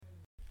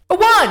A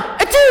one,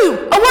 a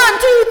two, a 1,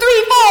 2,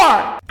 3,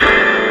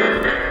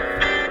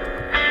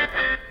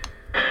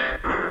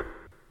 4.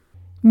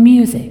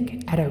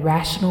 Music at a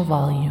rational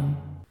volume.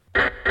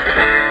 Hey,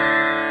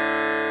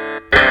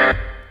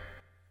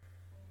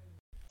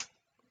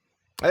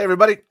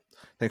 everybody.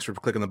 Thanks for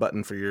clicking the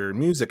button for your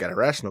Music at a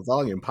Rational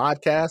Volume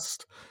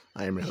podcast.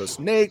 I am your host,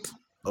 Nate.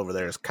 Over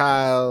there is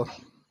Kyle.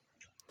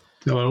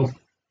 Hello.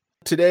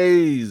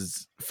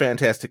 Today's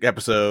fantastic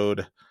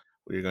episode,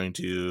 we're going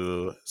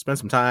to spend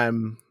some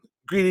time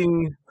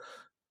greeting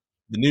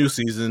the new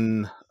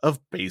season of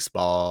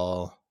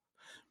baseball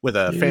with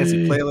a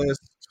fancy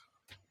playlist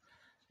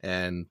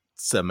and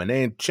some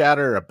inane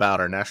chatter about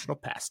our national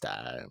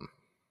pastime.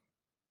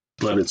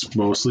 But it's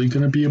mostly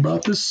going to be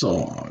about the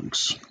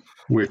songs,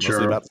 which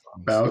mostly are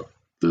about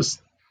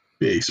this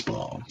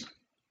baseball.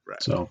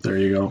 Right. So there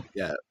you go.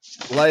 Yeah.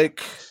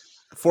 Like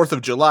 4th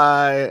of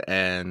July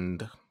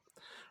and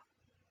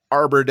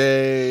Arbor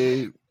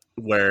Day,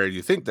 where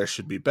you think there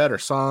should be better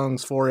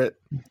songs for it.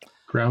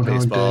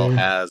 Baseball Day.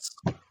 has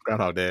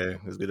Groundhog Day.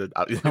 Is good.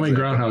 How many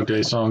Groundhog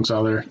Day songs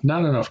are there?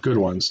 Not enough good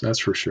ones, that's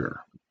for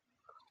sure.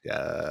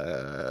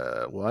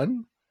 Yeah,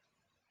 one,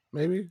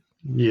 maybe.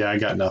 Yeah, I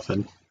got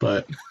nothing,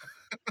 but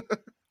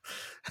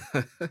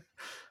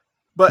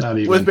but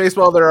with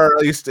baseball, there are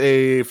at least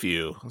a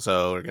few,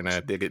 so we're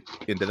gonna dig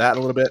into that a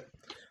little bit.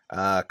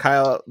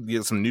 Kyle, you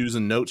have some news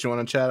and notes you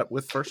want to chat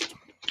with first?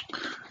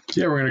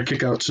 Yeah, we're gonna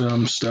kick out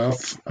some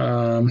stuff.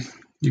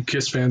 You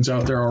Kiss fans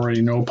out there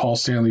already know Paul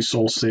Stanley's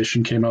Soul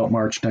Station came out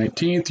March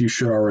 19th. You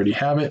should already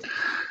have it.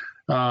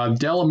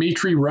 Del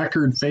Amitri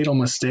record Fatal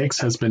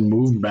Mistakes has been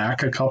moved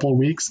back a couple of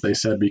weeks, they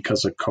said,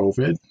 because of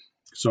COVID.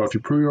 So if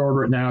you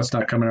pre-order it now, it's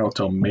not coming out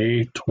until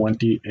May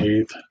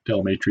 28th,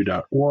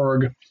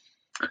 delamitri.org.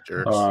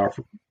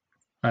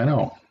 I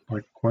know.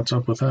 Like, what's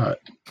up with that?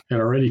 It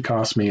already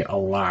cost me a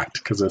lot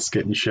because it's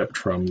getting shipped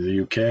from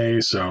the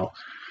UK, so...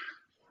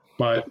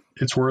 But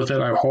it's worth it,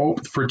 I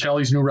hope.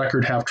 Fratelli's new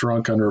record, Half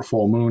Drunk Under a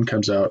Full Moon,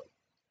 comes out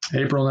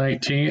April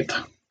 19th.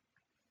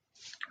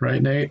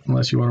 Right, Nate?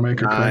 Unless you want to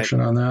make a correction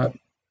on that.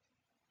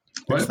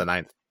 I think it's the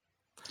 9th.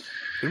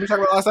 Did we talk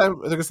about last time?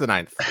 I think it's the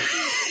 9th.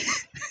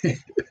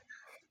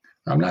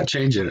 I'm not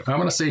changing it. I'm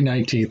going to say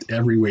 19th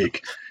every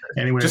week.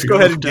 Anyway, just go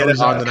ahead and get it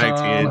on the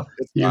 19th.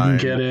 You can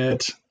get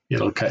it.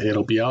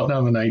 It'll be out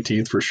on the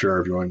 19th for sure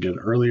if you want to get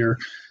it earlier.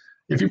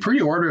 If you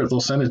pre-order it, they'll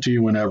send it to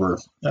you whenever.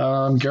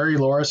 Gary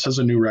Loris has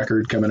a new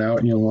record coming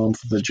out. You'll know him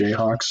for the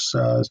Jayhawks.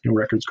 His new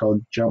record's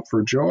called Jump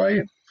for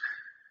Joy.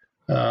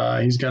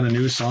 He's got a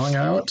new song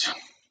out.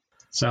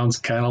 Sounds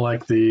kind of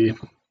like the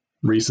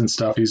recent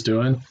stuff he's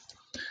doing.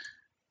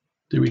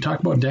 Did we talk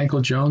about Danko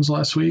Jones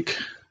last week?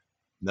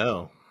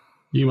 No.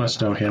 You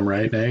must know him,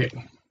 right, Nate?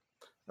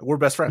 We're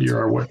best friends.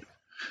 You're what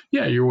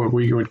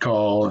we would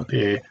call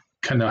a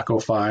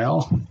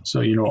Canuckophile, so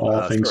you know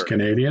all things correct.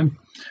 Canadian.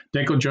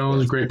 Danko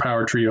Jones, great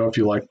power trio if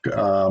you like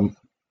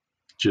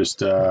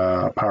just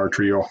power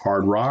trio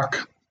hard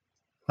rock.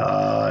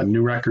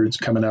 New record's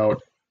coming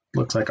out,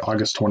 looks like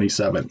August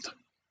 27th.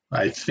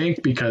 I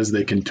think because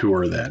they can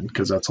tour then,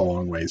 because that's a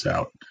long ways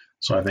out.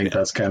 So I think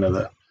that's kind of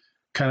the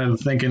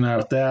thinking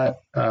out that.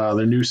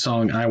 Their new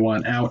song I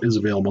Want Out is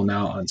available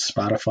now on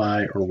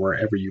Spotify or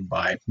wherever you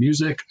buy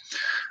music.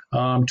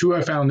 Two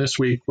I found this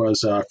week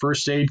was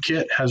First Aid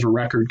Kit has a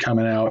record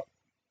coming out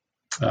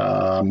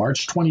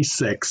March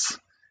 26th.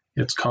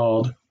 It's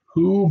called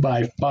Who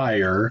by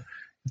Fire.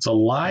 It's a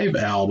live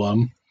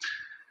album,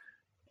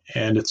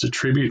 and it's a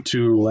tribute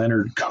to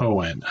Leonard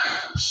Cohen.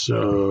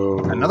 So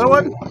another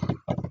one?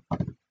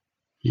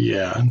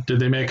 Yeah. Did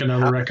they make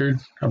another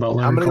record about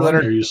Leonard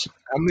Cohen?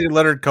 How many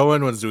Leonard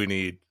Cohen ones do we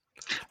need?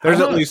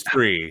 There's at least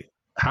 3.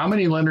 How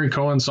many Leonard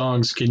Cohen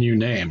songs can you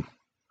name?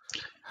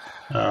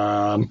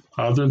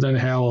 Other than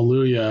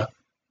Hallelujah,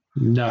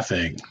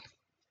 nothing.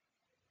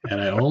 And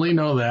I only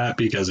know that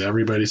because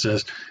everybody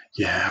says,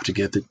 you have to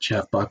get the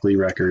Jeff Buckley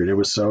record. It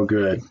was so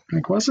good.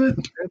 Like, was it?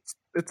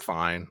 It's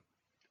fine.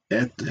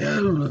 Okay.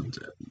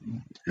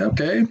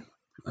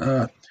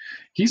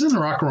 He's in the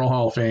Rock and Roll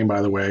Hall of Fame,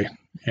 by the way.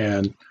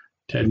 And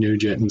Ted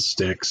Nugent and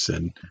Styx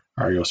and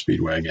REO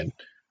Speedwagon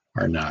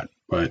are not.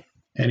 But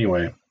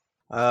anyway.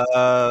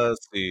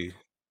 Let's see.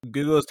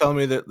 Google is telling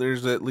me that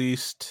there's at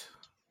least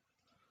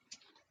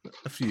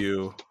a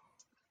few.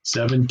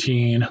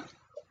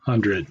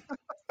 1,700.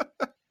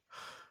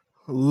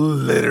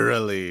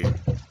 Literally.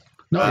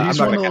 No, he's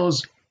one of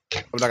those.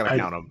 I'm not going to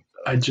count them.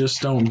 I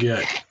just don't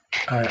get.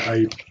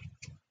 I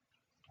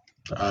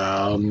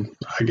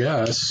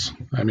guess.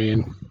 I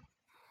mean,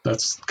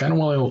 that's kind of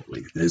what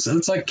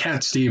it's like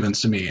Cat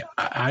Stevens to me.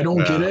 I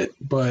don't get it,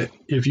 but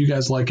if you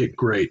guys like it,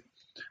 great.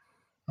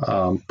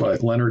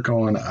 But Leonard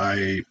Cohen,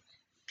 I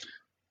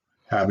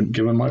haven't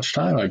given much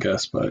time, I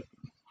guess, but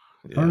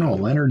I don't know.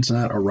 Leonard's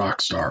not a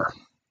rock star.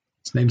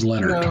 His name's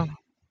Leonard. No.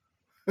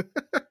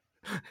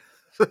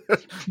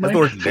 That's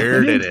more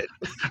nerd in it.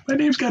 My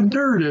name's got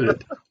nerd in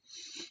it.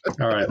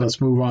 All right,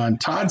 let's move on.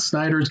 Todd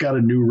Snyder's got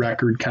a new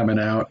record coming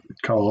out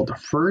called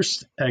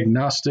First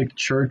Agnostic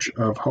Church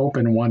of Hope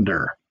and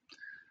Wonder.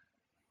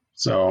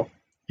 So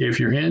If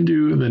you're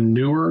into the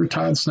newer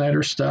Todd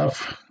Snyder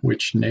stuff,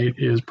 which Nate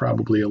is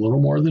probably a little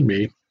more than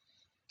me,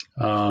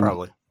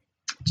 Probably.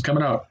 It's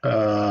coming out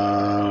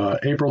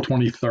April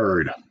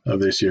 23rd of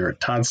this year at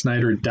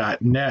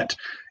toddsnyder.net.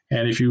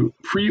 And if you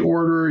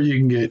pre-order, you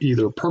can get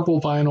either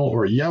purple vinyl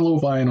or yellow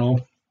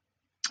vinyl.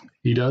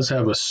 He does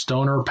have a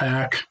stoner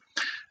pack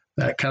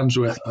that comes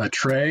with a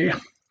tray,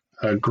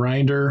 a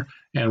grinder,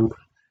 and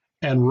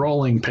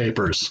rolling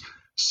papers.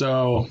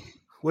 So,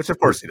 which of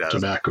course he does.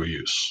 Tobacco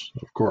use,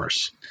 of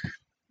course.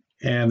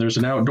 And there's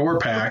an outdoor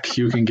pack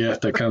you can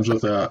get that comes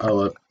with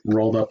a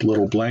rolled up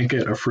little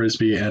blanket, a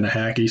frisbee, and a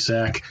hacky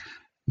sack.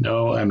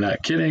 No, I'm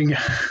not kidding.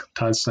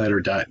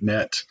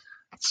 toddsnyder.net.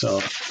 So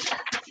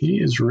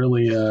he is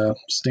really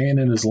staying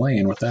in his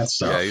lane with that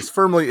stuff. Yeah, he's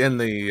firmly in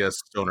the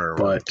stoner.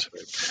 But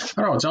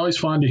I don't know. It's always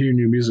fun to hear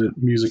new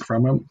music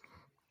from him.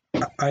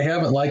 I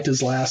haven't liked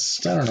his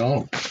last,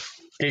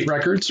 8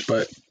 records,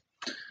 but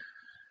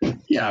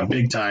yeah,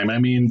 big time. I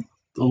mean,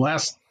 the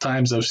last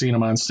times I've seen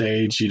him on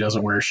stage, he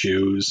doesn't wear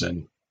shoes,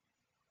 and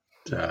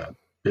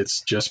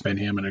it's just been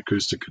him and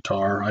acoustic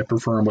guitar. I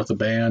prefer him with a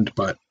band,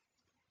 but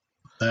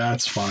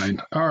that's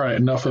fine. All right,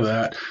 enough of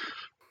that.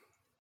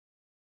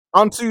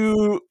 On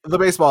to the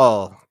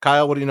baseball.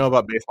 Kyle, what do you know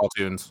about baseball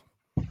tunes?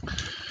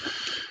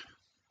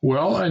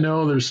 Well, I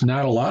know there's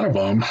not a lot of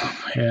them,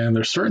 and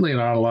there's certainly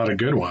not a lot of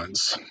good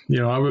ones. You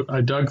know,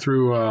 I dug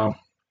through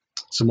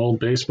some old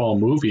baseball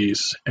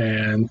movies,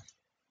 and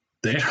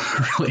they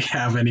don't really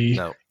have any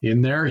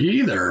in there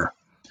either.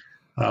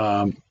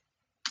 The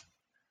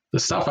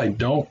stuff I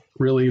don't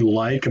really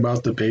like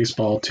about the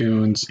baseball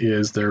tunes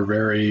is they're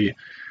very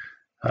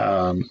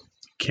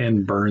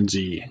Ken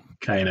Burnsy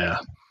kind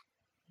of,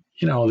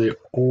 the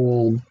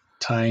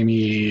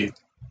old-timey,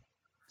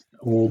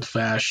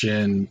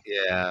 old-fashioned.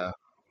 Yeah.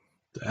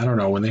 I don't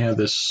know, when they have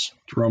this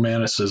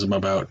romanticism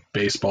about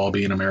baseball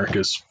being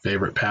America's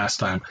favorite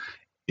pastime.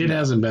 It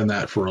hasn't been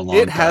that for a long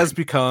time. It has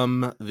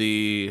become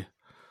the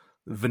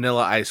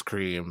vanilla ice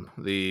cream,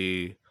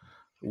 the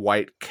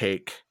white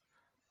cake,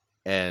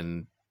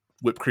 and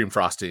whipped cream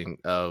frosting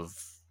of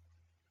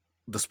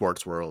the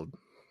sports world.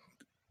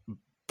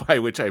 By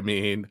which I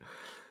mean,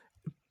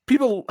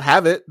 people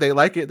have it, they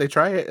like it, they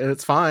try it, and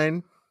it's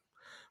fine.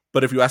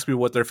 But if you ask me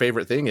what their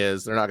favorite thing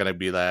is, they're not going to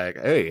be like,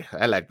 hey,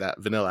 I like that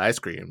vanilla ice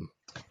cream.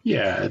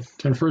 Yeah,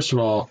 and first of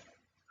all,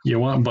 you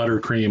want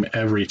buttercream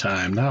every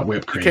time, not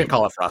whipped cream. You can't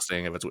call it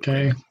frosting if it's whipped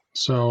cream.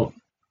 So,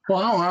 well,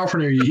 how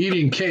often are you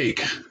eating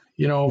cake?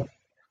 A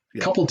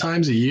couple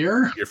times a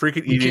year? You're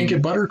freaking eating. You can't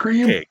get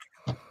buttercream? Cake.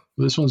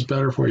 This one's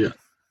better for you.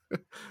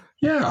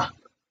 Yeah.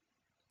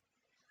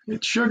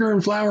 It's sugar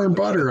and flour and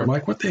butter. I'm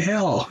like, what the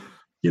hell?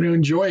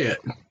 Enjoy it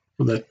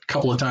for the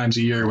couple of times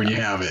a year when you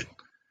have it.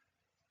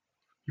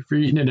 If you're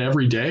eating it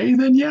every day,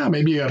 then yeah,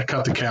 maybe you got to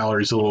cut the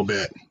calories a little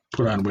bit.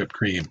 Put on whipped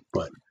cream,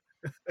 but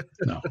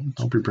no,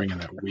 don't be bringing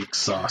that weak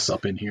sauce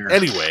up in here.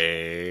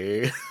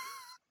 Anyway,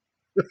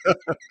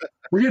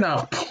 we're getting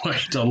off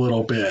point a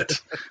little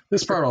bit.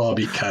 This part will all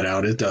be cut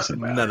out. It doesn't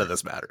matter. None of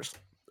this matters.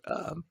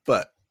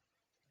 But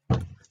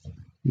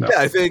no. Yeah,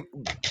 I think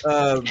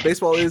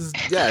baseball is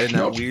in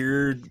that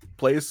weird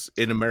place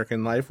in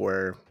American life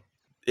where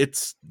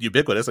it's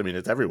ubiquitous. I mean,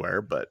 it's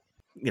everywhere. But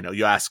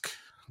you ask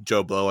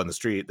Joe Blow on the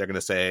street, they're going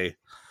to say,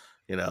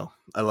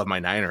 I love my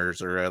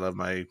Niners or I love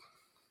my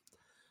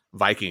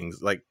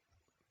Vikings. Like,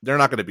 they're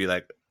not going to be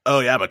like, oh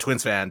yeah, I'm a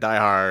Twins fan, die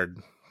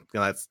hard.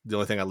 That's the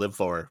only thing I live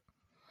for.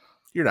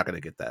 You're not going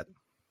to get that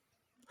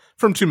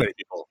from too many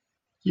people.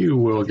 You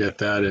will get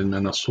that in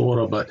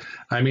Minnesota, but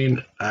I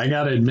mean, I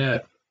got to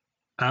admit,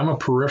 I'm a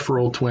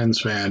peripheral Twins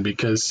fan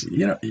because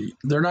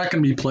they're not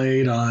going to be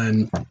played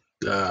on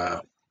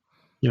the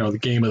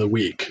game of the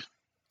week.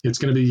 It's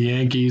going to be the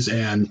Yankees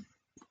and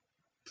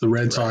the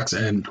Red Sox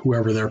and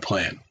whoever they're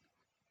playing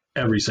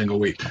every single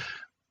week.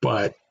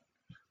 But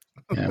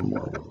I'm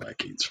more of a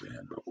Vikings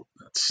fan, but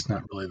that's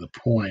not really the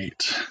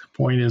point.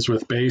 Point is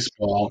with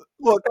baseball.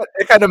 Well,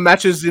 it kind of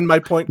matches in my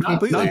point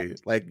completely.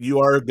 Like, you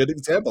are a good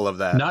example of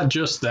that. Not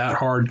just that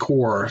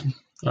hardcore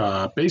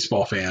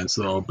baseball fans,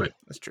 though, but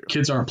that's true.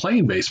 Kids aren't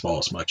playing baseball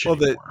as much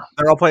anymore.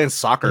 They're all playing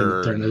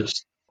soccer, they're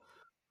just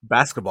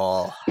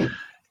basketball.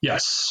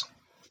 Yes.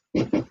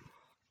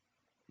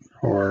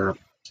 Or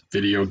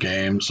video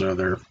games, or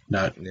they're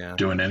not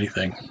doing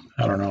anything.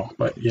 I don't know.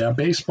 But yeah,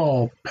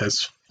 baseball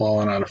has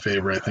fallen out of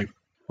favor, I think,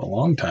 a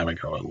long time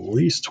ago, at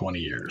least 20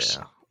 years.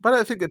 Yeah. But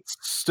I think it's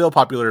still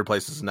popular in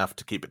places enough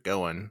to keep it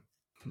going.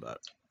 But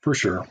for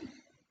sure.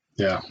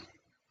 Yeah.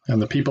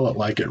 And the people that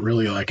like it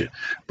really like it.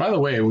 By the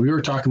way, we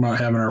were talking about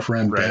having our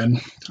friend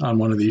Ben on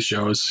one of these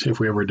shows if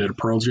we ever did a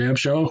Pearl Jam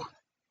show.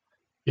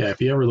 Yeah, if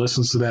he ever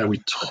listens to that,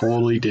 we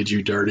totally did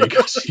you dirty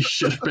because he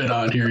should have been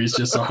on here. He's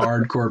just a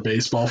hardcore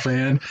baseball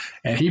fan,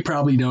 and he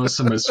probably knows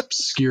some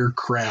obscure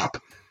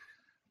crap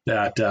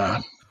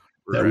that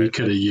we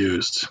could have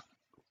used.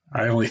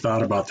 I only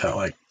thought about that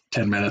like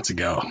 10 minutes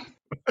ago.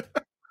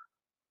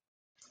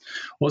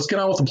 Well, let's get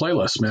on with the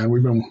playlist, man.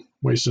 We've been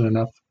wasting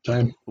enough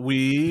time.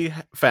 We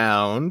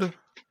found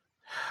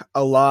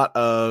a lot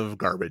of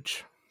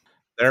garbage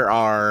there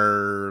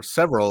are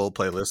several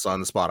playlists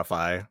on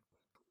Spotify.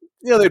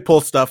 They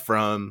pull stuff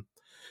from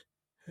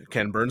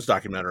Ken Burns'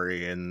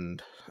 documentary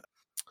and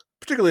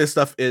particularly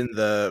stuff in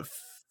the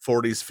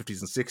 40s, 50s,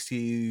 and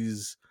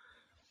 60s,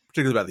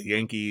 particularly about the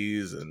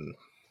Yankees. And,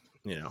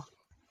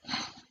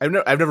 I've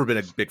never been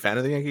a big fan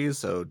of the Yankees,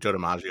 so Joe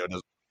DiMaggio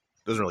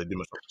doesn't really do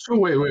much. So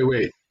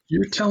wait.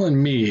 You're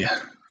telling me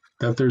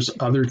that there's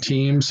other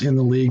teams in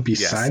the league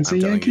besides the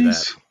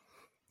Yankees?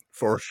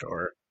 For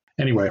sure.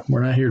 Anyway,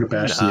 we're not here to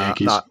bash the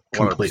Yankees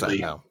completely.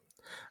 No.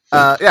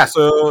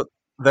 So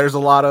there's a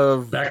lot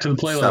of back to the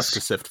playlist stuff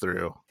to sift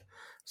through.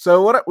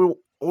 So what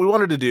we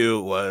wanted to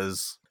do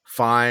was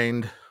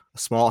find a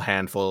small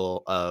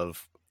handful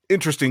of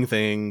interesting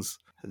things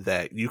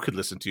that you could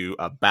listen to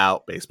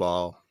about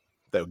baseball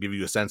that would give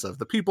you a sense of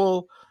the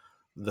people,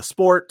 the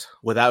sport,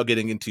 without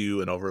getting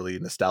into an overly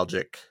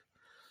nostalgic,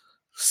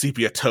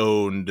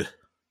 sepia-toned,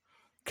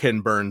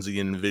 Ken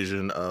Burnsian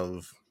vision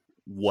of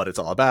what it's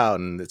all about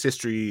and its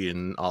history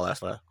and all that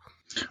stuff.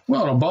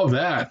 Well, above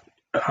that,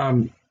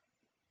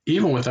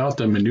 even without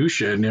the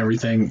minutia and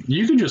everything,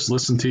 you can just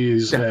listen to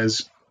these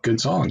as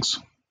good songs.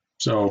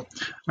 So,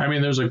 I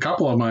mean, there's a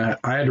couple of them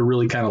I had to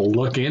really kind of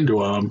look into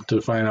them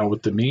to find out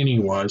what the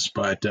meaning was.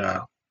 But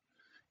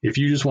if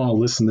you just want to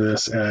listen to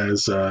this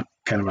as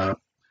kind of a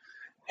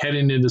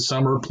heading into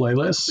summer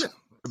playlist,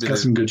 it's got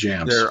some good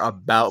jams. They're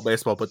about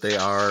baseball, but they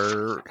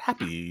are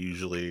happy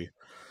usually.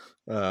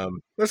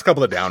 There's a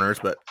couple of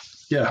downers, but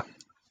yeah,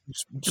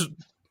 just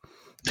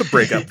to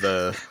break up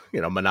the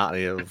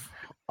monotony of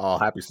all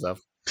happy stuff.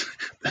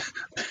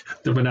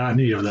 The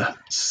monotony of the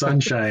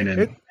sunshine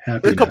and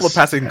happiness. There's a couple of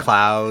passing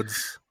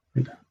clouds.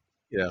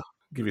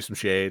 Give you some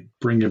shade.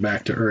 Bring you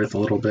back to earth a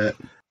little bit.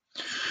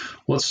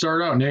 Let's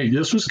start out, Nate.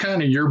 This was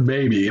kind of your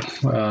baby.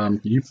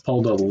 You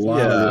pulled a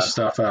lot of this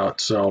stuff out.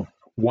 So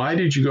why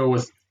did you go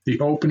with the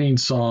opening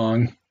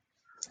song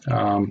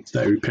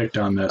that we picked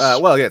on this?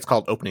 It's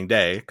called Opening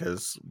Day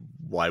because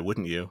why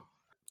wouldn't you?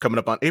 Coming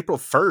up on April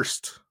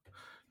 1st.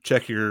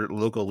 Check your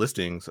local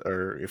listings,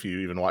 or if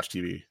you even watch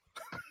TV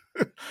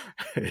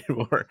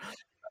anymore.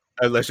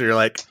 Unless you're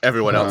like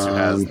everyone else who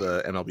has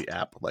the MLB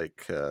app,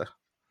 like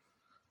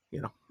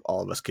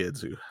all of us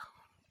kids who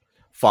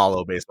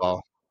follow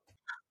baseball.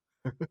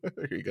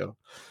 Here you go.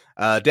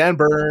 Dan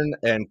Byrne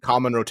and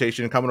Common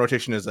Rotation. Common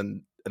Rotation is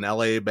an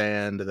LA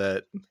band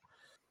that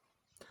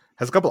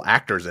has a couple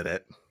actors in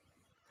it,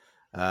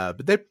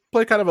 but they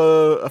play kind of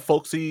a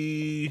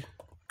folksy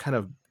kind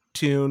of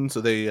tune. So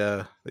they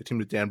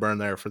teamed with Dan Byrne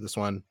there for this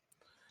one.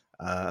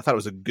 I thought it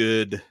was a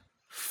good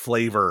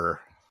flavor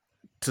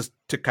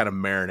to kind of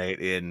marinate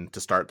in to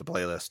start the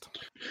playlist.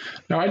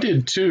 No, I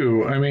did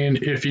too. I mean,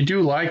 if you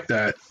do like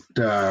that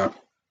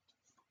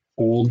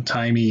old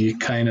timey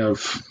kind of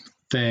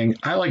thing,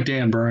 I like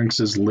Dan Byrne because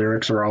his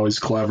lyrics are always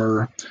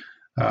clever.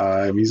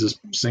 He's a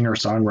singer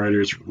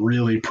songwriter, is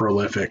really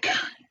prolific.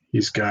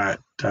 He's got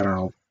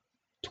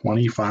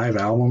 25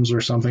 albums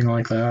or something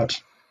like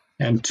that,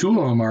 and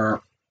 2 of them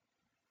are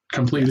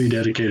completely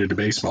dedicated to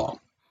baseball.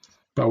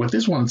 But with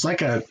this one, it's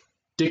like a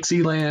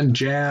Dixieland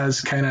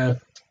jazz kind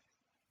of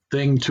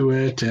thing to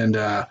it, and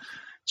it's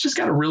just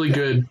got a really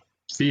good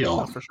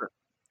feel. Oh, for sure.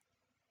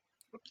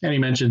 And he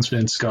mentions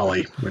Vince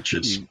Scully, which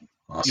is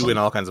awesome. You win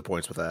all kinds of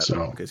points with that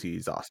because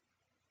he's awesome.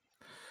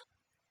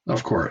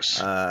 Of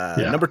course.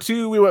 Number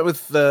 2, we went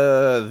with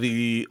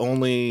the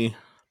only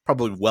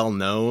probably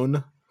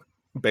well-known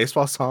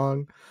baseball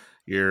song,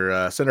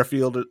 your Center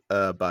Field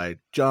by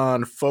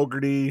John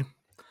Fogerty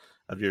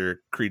of your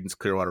Creedence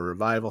Clearwater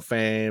Revival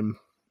fame.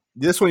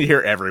 This one you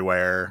hear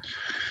everywhere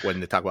when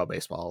they talk about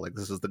baseball. Like,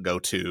 this is the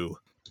go-to.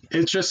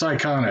 It's just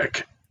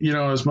iconic.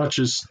 As much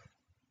as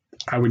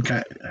I would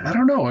I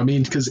don't know. I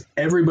mean, because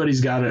everybody's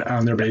got it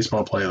on their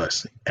baseball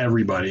playlist.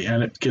 Everybody.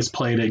 And it gets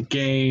played at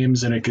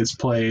games, and it gets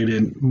played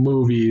in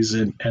movies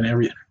and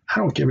everything. I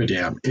don't give a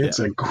damn. It's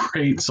a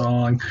great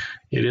song.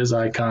 It is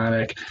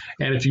iconic.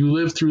 And if you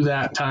lived through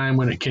that time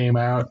when it came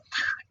out,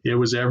 it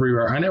was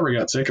everywhere. I never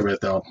got sick of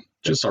it, though.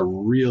 Just a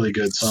really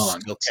good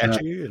song. Still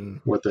catchy and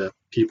what the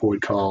people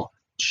would call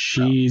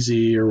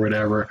cheesy or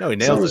whatever. No, he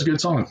nailed it was a good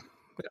song.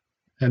 Yeah.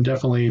 And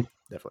definitely.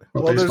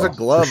 Well, there's a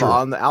glove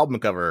on the album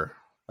cover.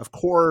 Of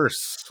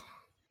course.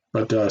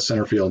 But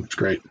Center Field is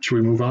great. Should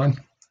we move on?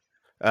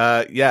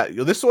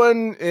 This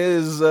one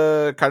is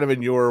kind of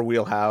in your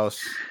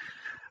wheelhouse.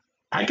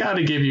 I got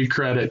to give you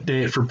credit,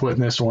 Dave, for putting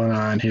this one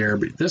on here.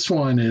 But this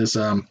one is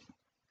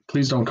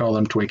Please Don't Call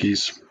Them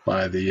Twinkies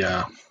by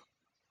the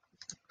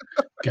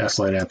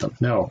Gaslight Anthem.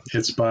 No,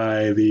 it's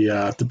by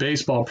the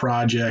Baseball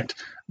Project.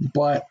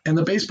 But in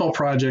the Baseball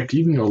Project,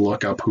 you can go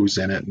look up who's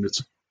in it. And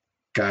it's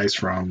guys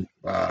from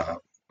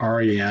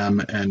REM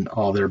and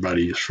all their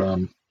buddies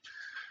from,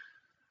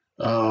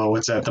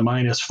 the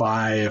Minus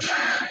Five.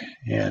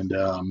 And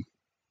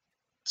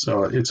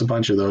so it's a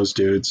bunch of those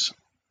dudes.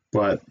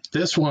 But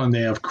this one,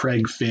 they have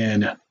Craig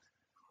Finn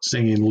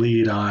singing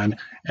lead on.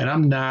 And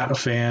I'm not a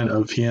fan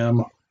of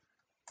him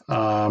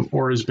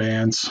or his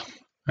bands.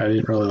 I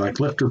didn't really like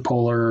Lifter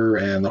Puller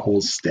and the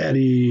whole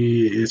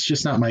Steady. It's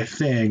just not my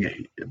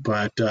thing.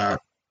 But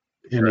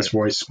and his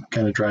voice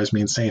kind of drives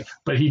me insane.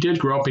 But he did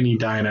grow up in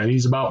Edina.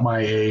 He's about my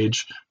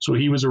age, so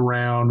he was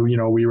around.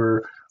 We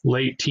were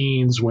late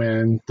teens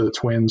when the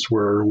Twins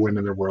were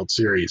winning their World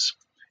Series,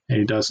 and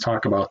he does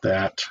talk about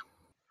that.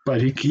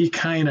 But he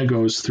kind of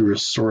goes through a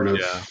sort of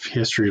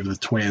history of the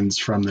Twins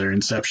from their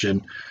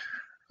inception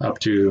up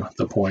to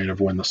the point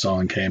of when the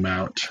song came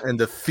out. And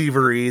the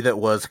thievery that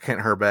was Kent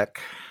Herbeck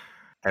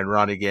and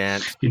Ronnie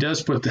Gant. He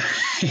does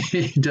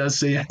he does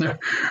say in there,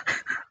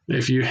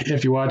 if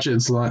you watch it in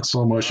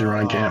slow motion,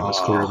 Ron Gant was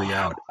clearly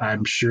out.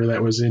 I'm sure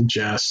that was in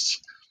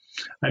jest.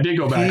 I did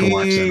go back and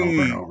watch that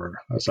over and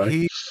over. I was like,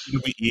 he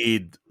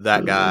beat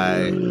that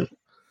guy.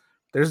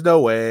 There's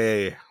no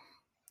way.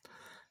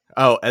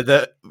 Oh, and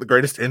the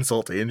greatest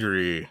insult to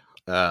injury.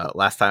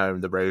 Last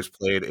time the Braves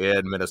played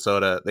in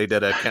Minnesota, they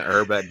did a Kent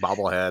Herbeck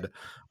bobblehead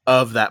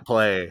of that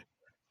play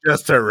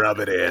just to rub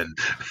it in.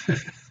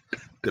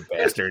 The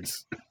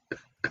bastards.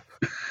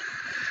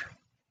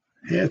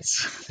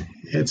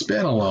 It's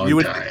been a long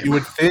time. You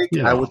would think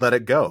I would let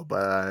it go, but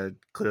I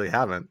clearly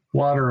haven't.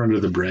 Water under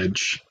the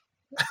bridge.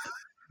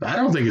 I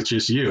don't think it's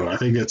just you. I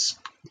think it's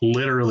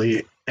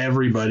literally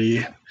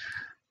everybody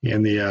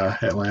in the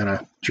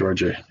Atlanta,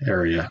 Georgia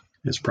area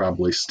is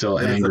probably still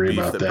angry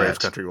about that. Braves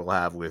country will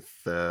have with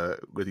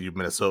you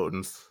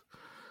Minnesotans.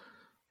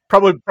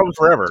 Probably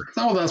forever.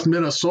 No, that's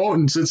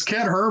Minnesotans. It's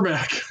Kent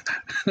Herbeck.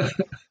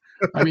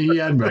 I mean, he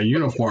had my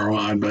uniform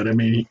on, but I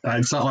mean,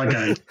 it's not like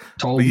I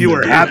told him. You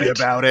were happy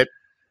about it.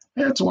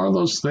 It's one of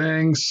those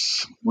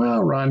things.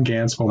 Well, Ron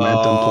Gant's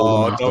momentum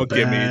pulled him off the bag. Don't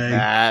give me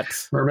that.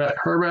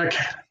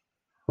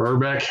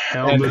 Herbeck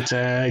held the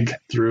tag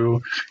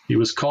through. He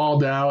was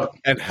called out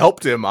and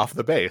helped him off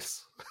the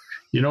base.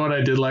 You know what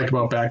I did like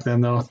about back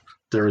then, though?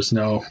 There was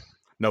no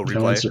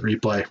instant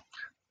replay.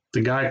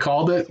 The guy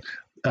called it.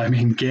 I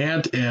mean,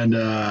 Gant and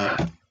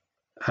I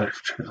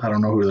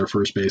don't know who their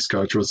first base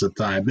coach was at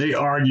the time. They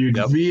argued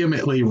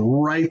vehemently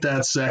right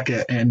that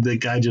second, and the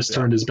guy just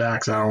turned his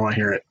back, so I don't want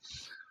to hear it.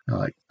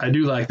 I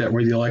do like that,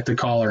 whether you like the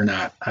call or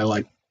not. I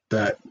like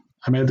that.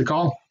 I made the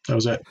call. That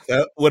was it.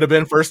 That would have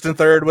been 1st and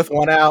 3rd with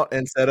 1 out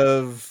instead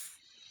of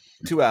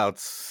 2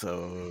 outs.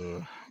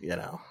 So,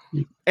 Anyway,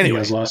 he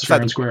has lost fair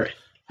and square.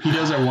 He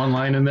does have one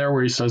line in there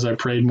where he says, "I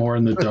prayed more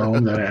in the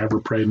dome than I ever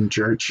prayed in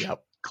church."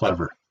 Yep.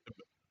 Clever.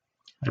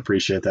 I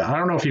appreciate that. I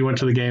don't know if he went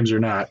to the games or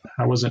not.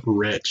 I wasn't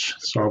rich,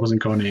 so I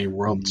wasn't going to any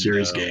World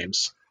Series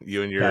games.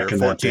 You and your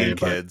 14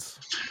 kids.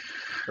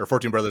 Or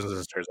 14 brothers and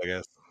sisters, I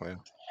guess. Yeah.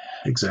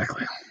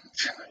 Exactly.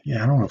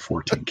 Yeah, I don't have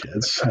 14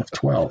 kids. I have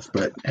 12.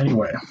 But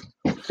anyway,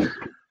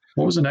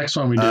 what was the next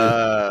one we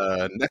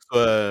did? Next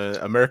one,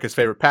 America's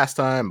Favorite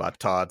Pastime by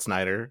Todd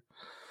Snyder.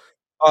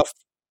 Off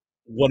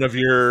one of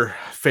your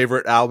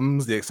favorite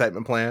albums, The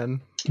Excitement Plan.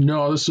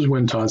 No, this is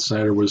when Todd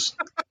Snyder was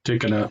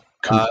taking a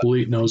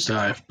complete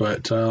nosedive.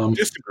 But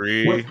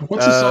disagree.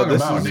 What's the song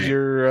about? This is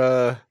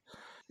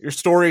your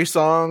story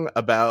song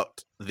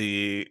about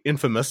the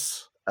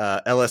infamous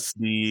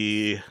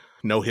LSD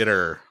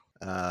no-hitter,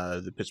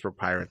 the Pittsburgh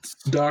Pirates.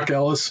 Doc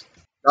Ellis.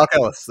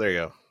 There you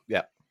go.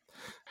 Yeah.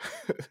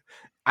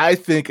 I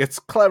think it's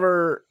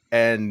clever,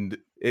 and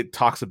it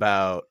talks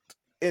about,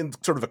 in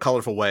sort of a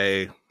colorful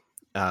way,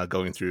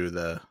 going through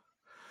the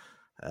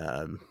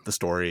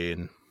story.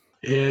 And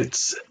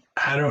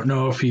I don't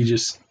know if he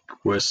just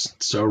was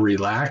so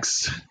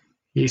relaxed.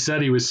 He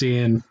said he was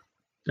seeing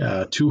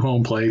 2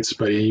 home plates,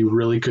 but he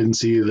really couldn't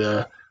see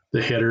the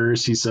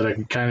hitters. He said, I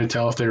could kind of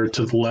tell if they were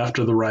to the left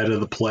or the right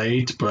of the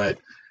plate, but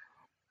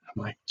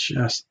I'm like,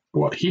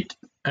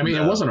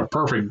 it wasn't a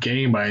perfect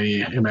game by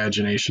any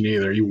imagination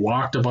either. He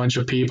walked a bunch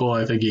of people.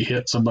 I think he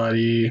hit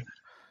somebody.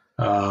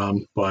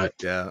 But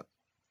yeah,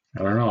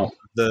 I don't know.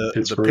 The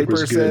Pittsburgh paper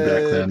was good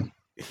back then.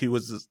 He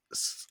was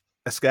as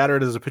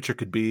scattered as a pitcher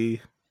could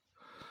be.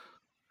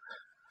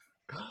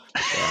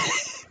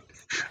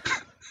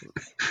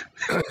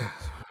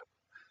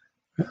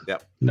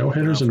 Yep. No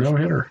hitter's a no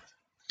hitter.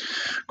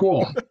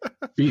 Cool.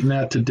 Beating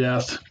that to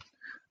death.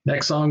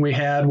 Next song we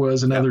had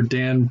was another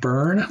Dan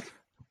Byrne.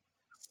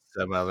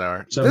 7 miles an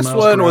hour. This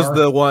one was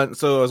the one.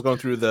 So I was going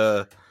through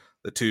the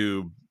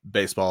 2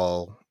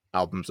 baseball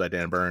albums by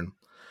Dan Byrne.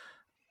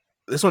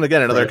 This one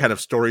again, another kind of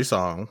story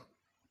song,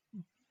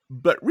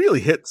 but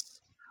really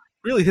hits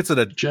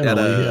at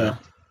a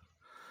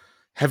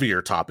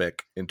heavier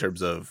topic in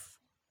terms of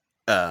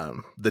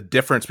the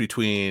difference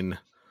between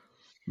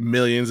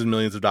millions and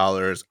millions of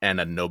dollars and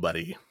a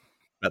nobody.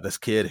 About this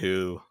kid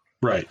who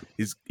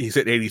he's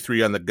hit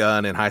 83 on the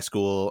gun in high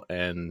school,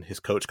 and his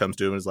coach comes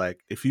to him and is like,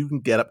 if you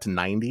can get up to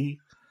 90,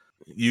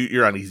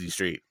 you're on easy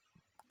street,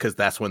 because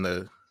that's when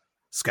the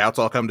scouts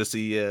all come to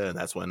see you, and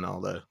that's when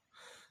all the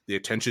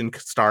attention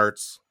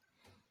starts.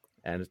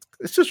 And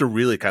it's just a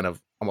really kind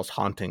of almost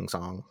haunting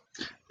song.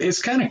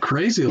 It's kind of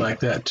crazy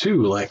like that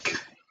too. Like,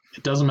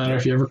 it doesn't matter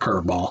if you have a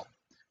curveball,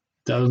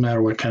 doesn't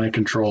matter what kind of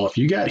control. If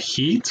you got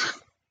heat,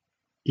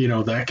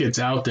 that gets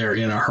out there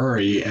in a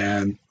hurry,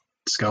 and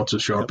scouts will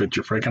show up at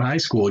your freaking high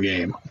school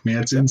game. I mean,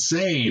 it's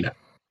insane.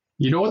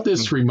 You know what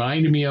this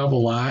reminded me of a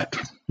lot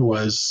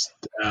was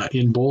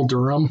in Bull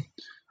Durham,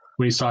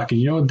 when he's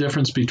talking, the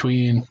difference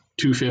between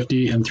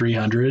 250 and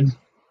 300.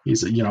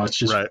 He's, it's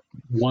just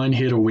one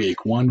hit a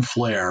week, one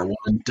flare,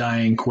 one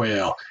dying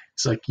quail.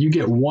 It's like you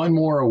get one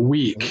more a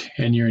week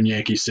and you're in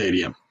Yankee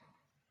Stadium.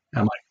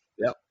 I'm like,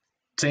 yep,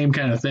 same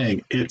kind of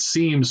thing. It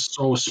seems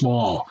so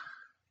small,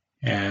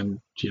 and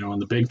in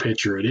the big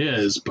picture it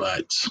is,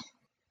 but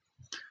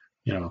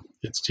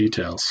it's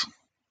details,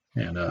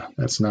 and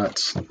that's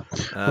nuts. What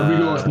do we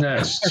go with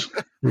next?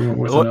 We went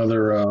with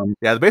another.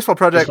 The Baseball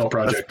Project.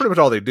 That's pretty much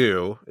all they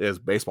do is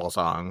baseball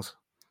songs.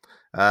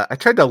 I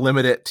tried to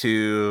limit it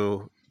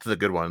to the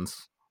good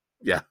ones.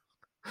 Yeah,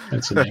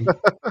 that's the name.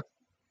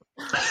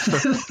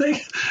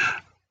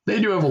 They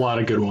do have a lot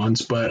of good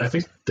ones, but I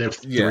think they have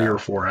 3 or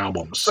 4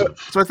 albums. So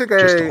I think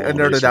I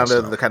narrowed it down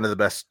to the kind of the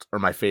best, or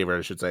my favorite,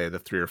 I should say, the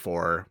 3 or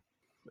 4.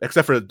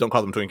 Except for Don't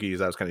Call Them Twinkies,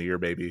 that was kind of your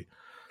baby.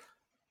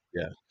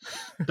 Yeah,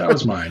 that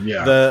was mine.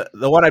 Yeah,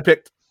 the one I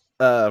picked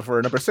for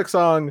a number 6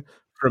 song,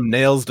 From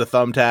Nails to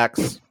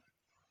Thumbtacks.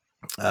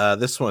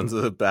 This one's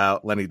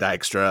about Lenny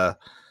Dykstra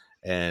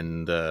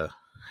and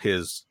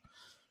his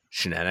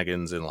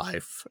shenanigans in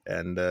life,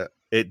 and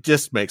it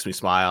just makes me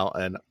smile.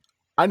 And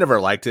I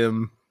never liked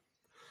him,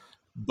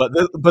 but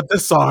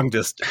this song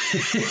just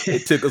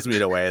it tickles me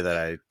in a way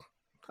that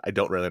I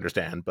don't really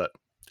understand, but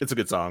it's a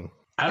good song.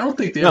 I don't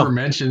think they ever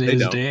mentioned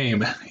his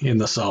name in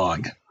the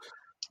song.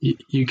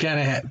 You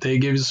kind of they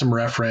give you some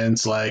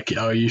reference like,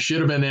 oh, you should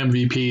have been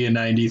MVP in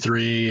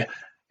 '93,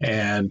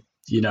 and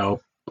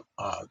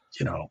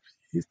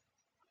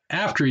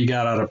after he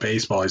got out of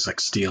baseball, he's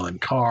like stealing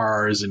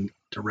cars and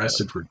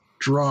arrested for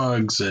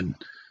drugs and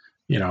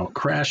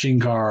crashing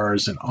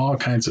cars and all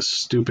kinds of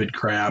stupid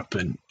crap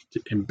and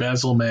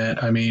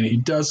embezzlement. I mean, he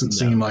doesn't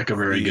seem like a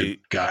very good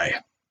guy.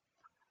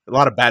 A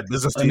lot of bad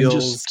business deals.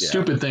 Just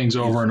stupid things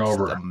over and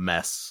over. A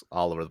mess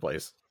all over the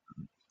place.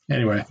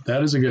 Anyway,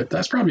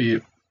 that's probably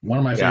one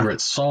of my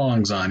favorite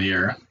songs on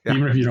here,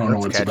 even if you don't know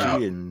what it's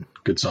about.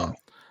 Good song.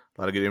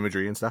 A lot of good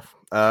imagery and stuff.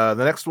 The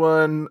next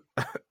one,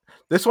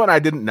 this one I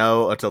didn't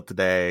know until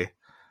today.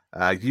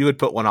 You would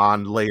put one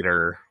on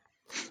later.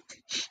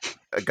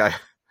 A guy,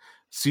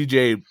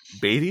 CJ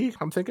Beatty,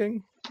 I'm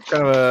thinking.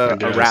 Kind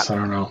of a rap, I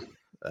don't know.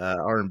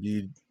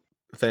 R&B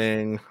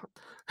thing.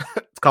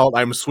 It's called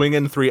I'm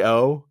Swingin'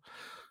 3-0,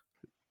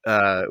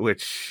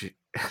 which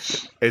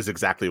is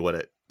exactly what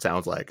it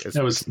sounds like.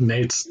 That was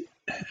Nate's.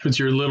 It's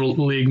your little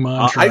league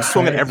mantra. I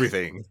swung at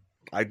everything.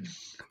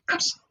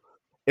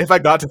 If I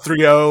got to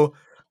 3-0,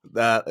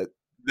 the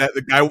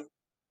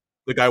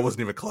guy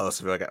wasn't even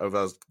close. If I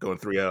was going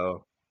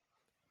 3-0,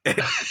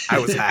 I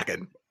was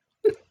hacking.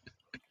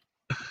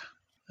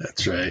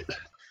 That's right.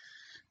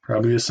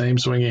 Probably the same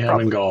swing you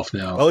have in golf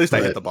now. Well, at least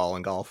I hit the ball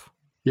in golf.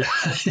 Yeah,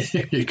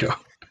 there you go.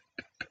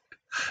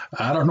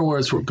 I don't know where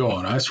it's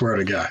going. I swear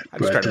to God. I'm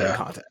just trying to make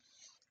content.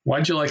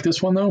 Why'd you like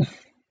this one, though?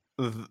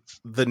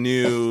 The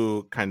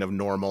new kind of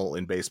normal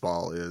in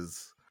baseball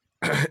is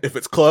if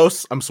it's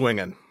close, I'm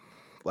swinging.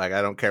 Like,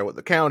 I don't care what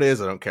the count is.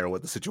 I don't care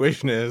what the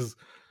situation is.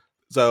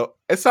 So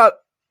it's not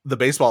the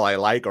baseball I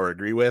like or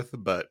agree with,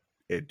 but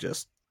it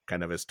just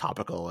kind of is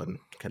topical and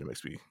kind of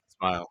makes me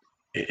smile.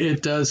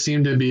 It does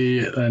seem to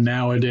be a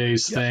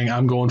nowadays thing.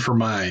 I'm going for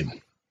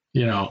mine.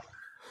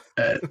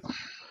 It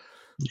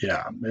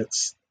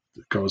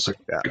goes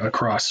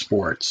across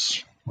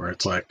sports where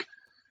it's like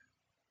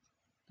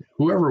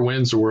whoever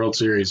wins the World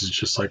Series is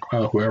just like,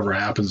 well, whoever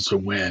happens to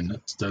win.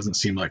 It doesn't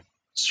seem like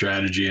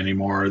strategy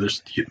anymore.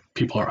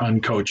 People are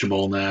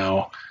uncoachable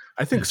now.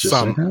 I think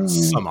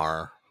some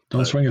are.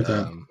 Don't swing at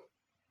that.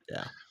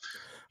 Yeah.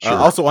 Sure.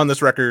 Also on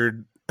this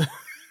record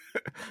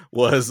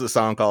was a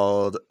song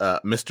called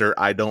Mr.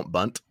 I Don't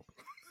Bunt.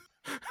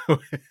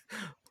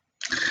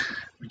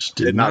 Which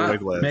did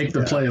not make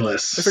the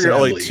playlist. I figured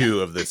only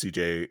 2 of the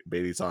CJ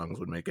Beatty songs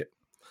would make it.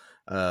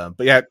 But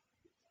yeah,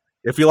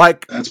 if you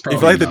like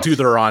the 2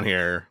 that are on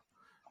here,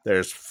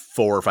 there's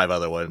 4 or 5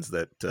 other ones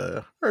that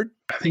are. I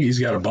think he's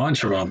got a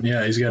bunch of them.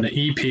 Yeah, he's got an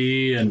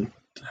EP and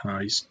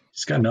he's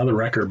got another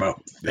record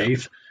about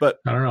faith. But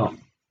I don't know.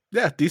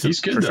 Yeah, decent. He's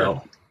good though.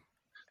 Sure.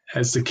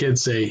 As the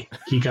kids say,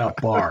 he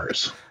got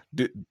bars.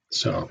 Do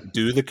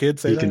the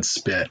kids say he that? Can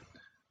spit?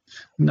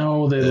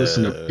 No, they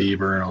listen to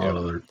Bieber and all that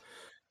other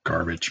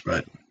garbage,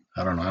 but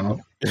I don't know.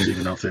 I don't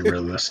even know if they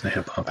really listen to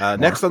hip hop.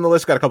 Next on the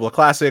list, got a couple of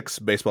classics: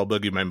 Baseball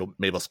Boogie,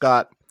 Mabel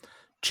Scott,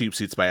 Cheap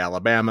Seats by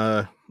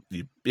Alabama.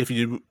 If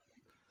you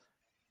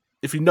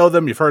know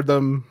them, you've heard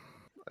them.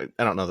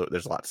 I don't know that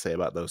there's a lot to say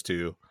about those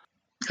 2.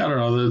 I don't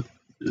know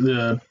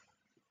the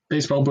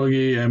Baseball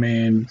Boogie. I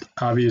mean,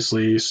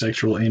 obviously,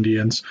 Sexual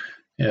Indians.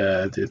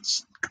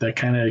 It's that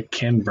kind of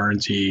Ken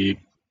Burns-y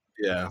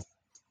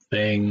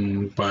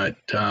thing, but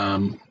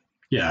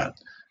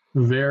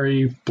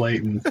very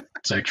blatant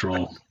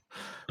sexual.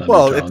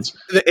 Well, it's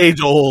the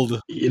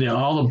age-old.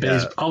 All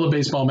the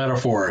baseball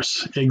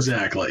metaphors.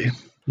 Exactly.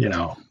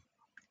 But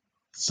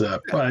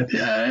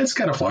it's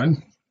kind of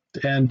fun.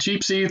 And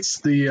Cheap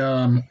Seats,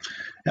 the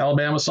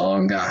Alabama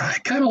song, I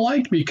kind of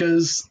liked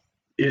because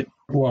the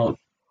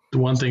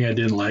one thing I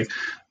didn't like,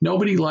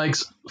 nobody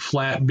likes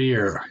flat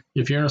beer.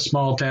 If you're in a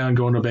small town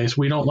going to base,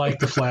 we don't like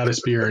the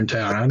flattest beer in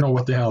town. I don't know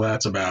what the hell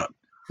that's about.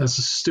 That's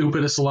the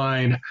stupidest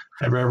line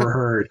I've ever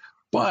heard.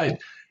 But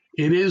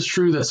it is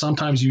true that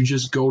sometimes you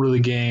just go to the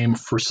game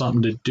for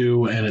something to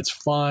do and it's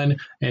fun.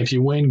 And if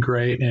you win,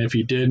 great. And if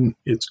you didn't,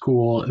 it's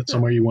cool. It's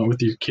somewhere you went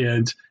with your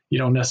kids. You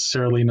don't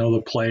necessarily know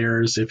the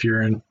players if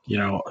you're in,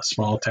 a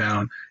small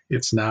town.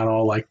 It's not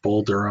all like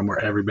Bull Durham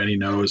where everybody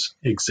knows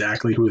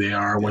exactly who they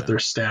are, what their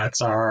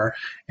stats are,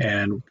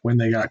 and when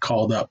they got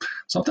called up.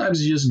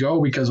 Sometimes you just go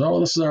because,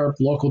 this is our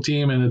local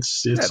team and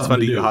it's fun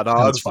to do. eat hot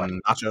dogs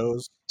and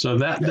nachos. So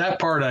that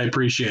part I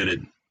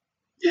appreciated.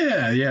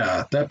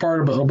 Yeah. That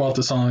part about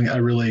the song I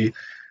really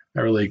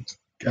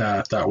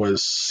thought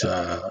was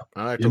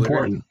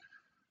important.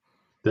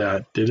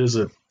 That it is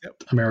a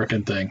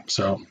American thing.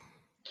 So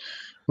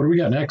what do we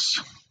got next?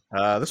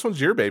 This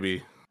one's your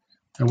baby.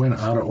 I went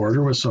out of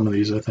order with some of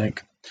these, I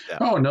think. Yeah.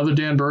 Oh, another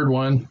Dan Bird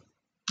one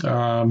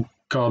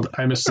called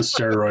I Miss the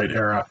Steroid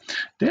Era.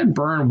 Dan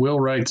Bird will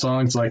write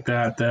songs like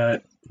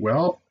that,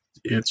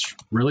 it's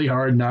really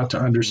hard not to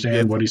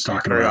understand what he's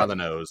talking about. On the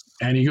nose.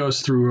 And he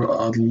goes through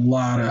a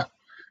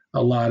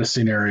lot of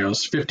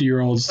scenarios.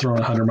 50-year-olds throwing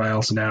 100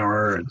 miles an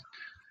hour. And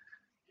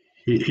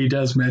he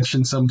does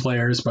mention some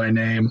players by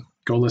name.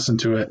 Go listen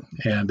to it.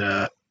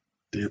 And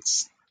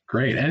it's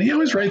great. And he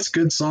always writes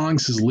good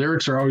songs. His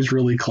lyrics are always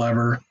really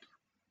clever.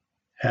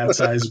 Hat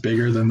size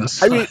bigger than the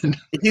sun. I mean,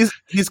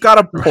 he's got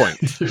a point.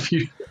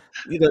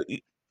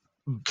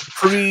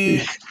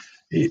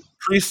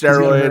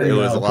 Pre-steroid, it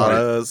was a lot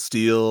of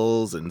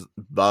steals and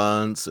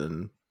bunts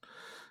and,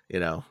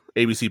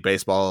 ABC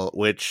baseball,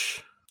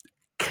 which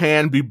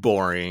can be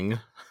boring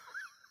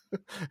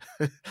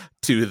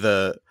to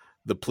the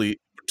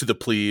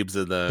plebes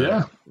and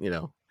the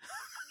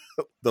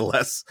the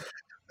less.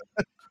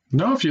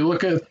 No, if you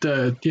look at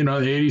the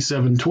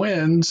 87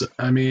 Twins,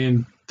 I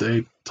mean,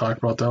 they talk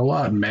about that a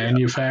lot.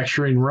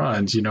 Manufacturing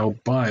runs,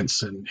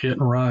 bunts and hit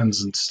and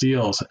runs and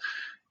steals.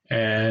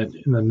 And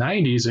in the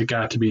 90s, it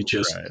got to be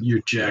just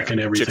you're jacking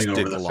everything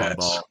over the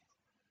fence,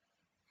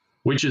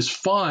 which is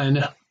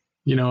fun,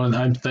 and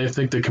I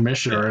think the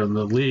commissioner and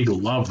the league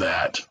love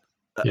that,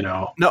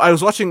 No, I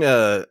was watching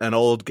an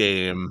old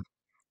game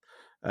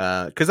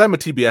because I'm a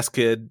TBS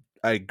kid.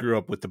 I grew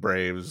up with the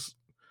Braves,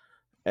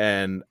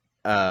 and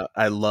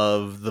I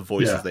love the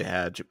voices they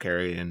had, Chip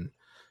Carey and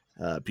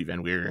Pete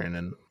Van Wieren,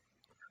 and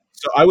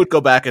so I would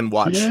go back and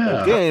watch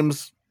old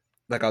games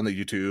like on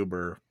the YouTube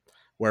or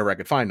wherever I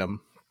could find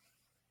them.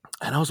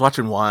 And I was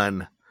watching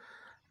one,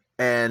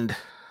 and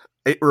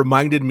it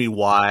reminded me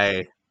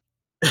why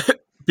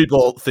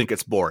people think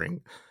it's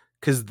boring.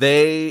 Because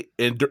they,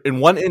 in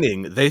one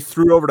inning, they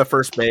threw over to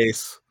first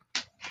base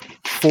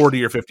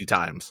 40 or 50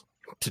 times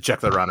to check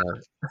the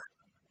runner.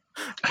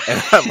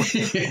 And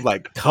I'm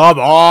like, come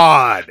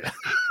on.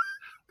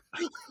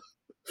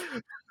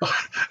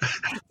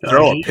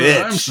 Throw a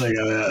pitch. I'm sick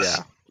of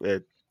this. Yeah,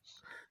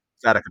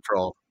 it's out of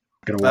control.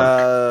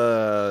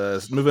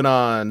 Moving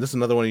on. This is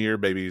another one of your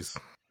babies.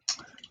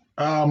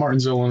 Martin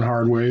Zillin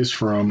Hardways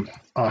from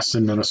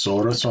Austin,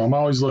 Minnesota. So I'm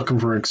always looking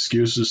for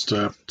excuses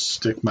to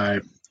stick my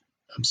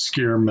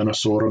obscure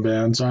Minnesota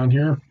bands on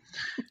here.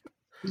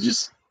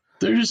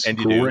 They're just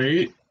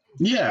great.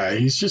 Yeah,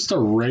 he's just a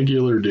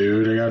regular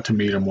dude. I got to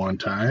meet him one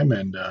time.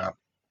 And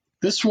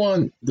this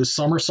one, the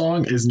summer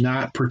song, is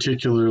not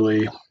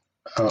particularly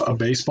a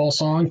baseball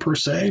song per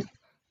se,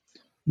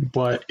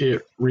 but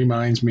it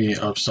reminds me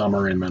of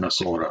summer in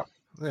Minnesota.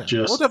 Yeah.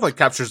 Well, it definitely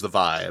captures the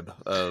vibe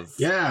of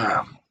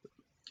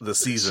the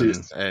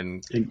season,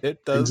 and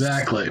it does.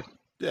 Exactly.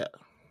 Yeah.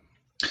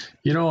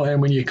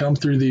 And when you come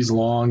through these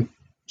long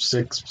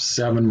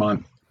 6-7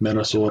 month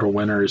Minnesota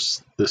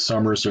winters, the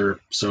summers are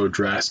so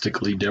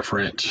drastically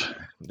different.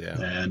 Yeah.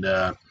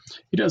 And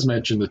he does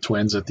mention the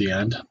Twins at the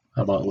end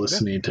about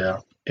listening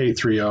to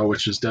 830,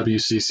 which is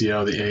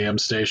WCCO, the AM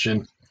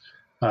station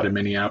out of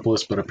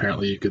Minneapolis, but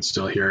apparently you could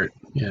still hear it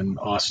in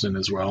Austin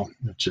as well,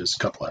 which is a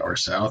couple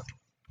hours south.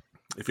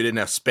 If you didn't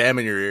have spam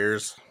in your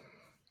ears.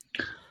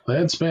 They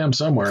had spam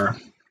somewhere,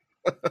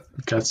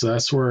 because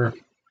that's where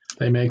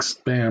they make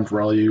spam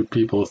for all you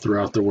people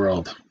throughout the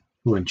world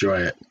who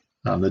enjoy it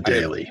on the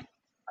daily.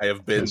 I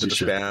have been to the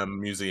Spam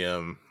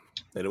Museum,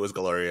 and it was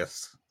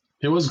glorious.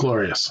 It was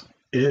glorious.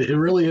 It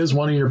really is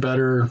one of your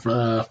better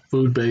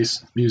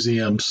food-based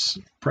museums,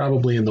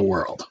 probably in the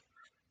world.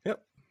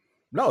 Yep.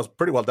 No, it's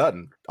pretty well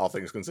done, all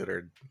things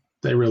considered.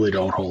 They really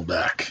don't hold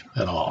back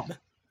at all.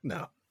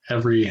 No.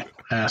 Every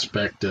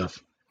aspect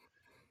of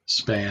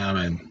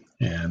spam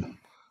and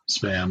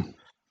spam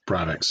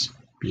products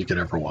you could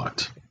ever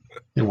want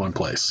in one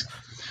place.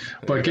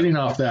 But getting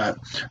off that,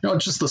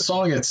 just the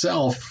song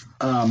itself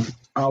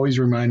always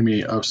reminded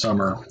me of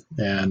summer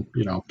and,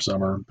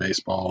 summer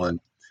baseball and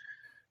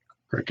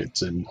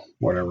crickets and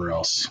whatever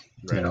else,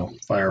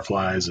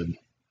 fireflies and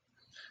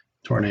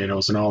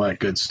tornadoes and all that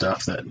good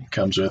stuff that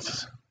comes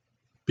with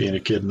being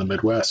a kid in the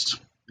Midwest.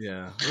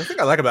 Yeah. The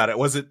thing I like about it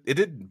was it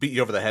didn't beat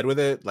you over the head with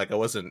it. Like, it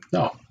wasn't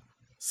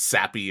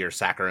sappy or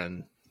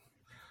saccharine.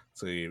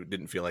 So you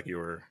didn't feel like you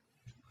were,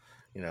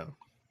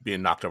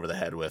 being knocked over the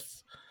head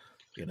with,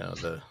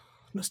 the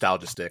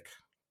nostalgia stick.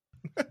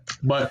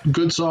 But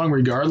good song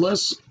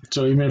regardless.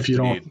 So even if you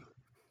don't,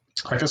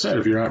 like I said,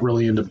 if you're not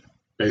really into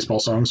baseball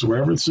songs or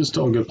whatever, this is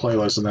still a good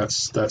playlist, and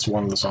that's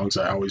one of the songs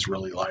I always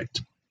really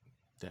liked.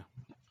 Yeah.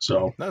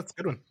 So that's a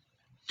good one.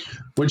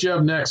 What'd you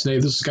have next,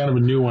 Nate? This is kind of a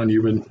new one.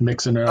 You've been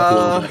mixing it up a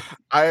little bit.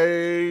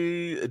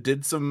 I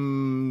did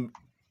some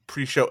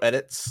pre-show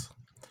edits.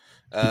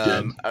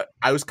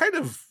 I was kind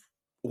of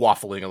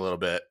waffling a little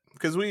bit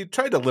because we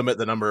tried to limit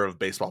the number of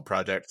Baseball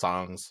Project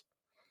songs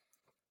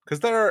because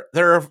there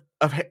are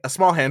a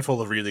small handful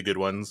of really good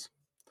ones,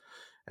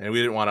 and we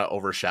didn't want to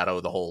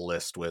overshadow the whole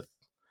list with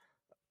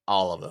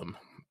all of them.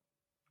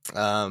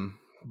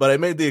 But I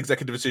made the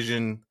executive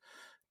decision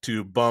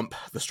to bump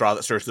The Straw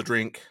That Stirs the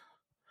Drink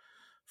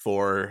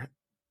for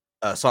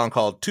a song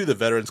called To the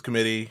Veterans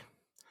Committee.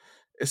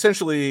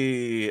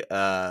 Essentially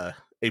a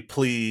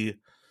plea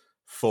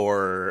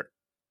for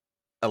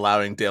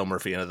allowing Dale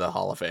Murphy into the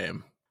Hall of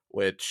Fame,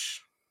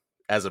 which,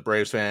 as a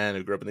Braves fan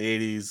who grew up in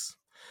the 80s,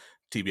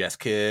 TBS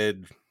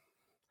kid,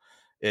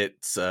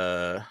 it's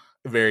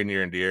very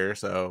near and dear.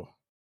 So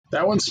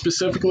that one's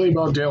specifically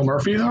about Dale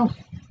Murphy, though?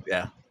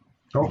 Yeah.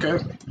 Okay.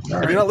 All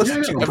have you not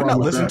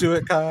listened, to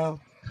it, Kyle?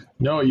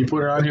 No, you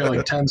put it on here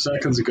like 10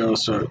 seconds ago,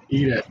 so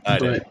eat it. I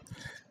did.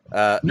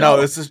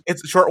 No, it's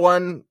a short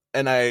one,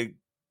 and I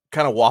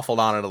kind of waffled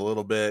on it a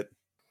little bit,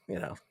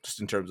 just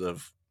in terms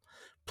of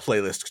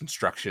playlist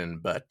construction,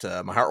 but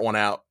my heart went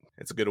out.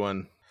 It's a good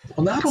one.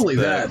 Well, not only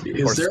that,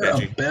 is there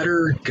a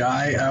better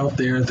guy out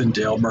there than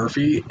Dale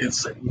Murphy?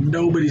 It's like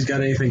nobody's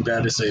got anything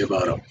bad to say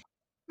about him.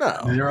 No,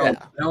 and they're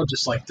all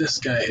just like, this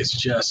guy is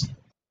just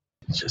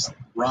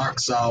rock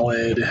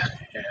solid,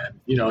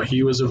 and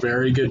he was a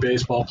very good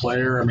baseball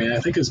player. I mean, I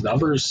think his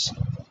numbers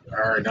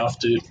are enough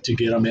to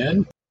get him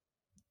in.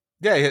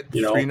 Yeah, he hit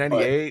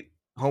 398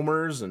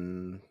 homers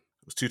and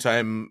was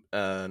two-time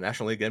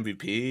National League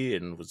MVP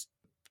and was,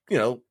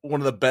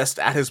 one of the best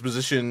at his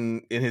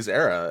position in his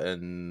era.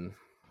 And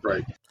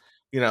right,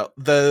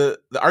 the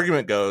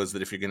argument goes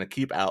that if you're going to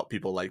keep out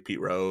people like Pete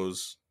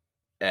Rose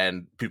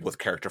and people with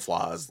character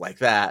flaws like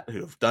that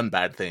who have done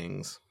bad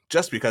things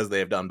just because they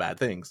have done bad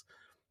things,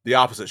 the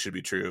opposite should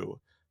be true,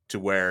 to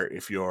where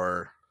if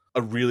you're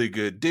a really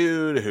good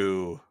dude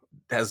who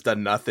has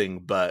done nothing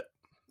but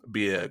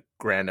be a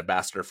grand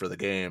ambassador for the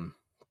game,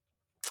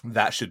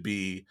 that should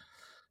be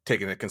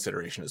taken into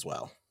consideration as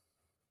well.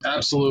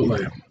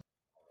 Absolutely.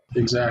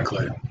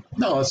 Exactly.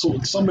 No, it's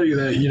somebody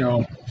that,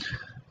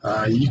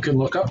 you can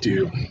look up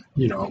to,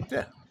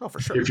 Yeah. Oh, for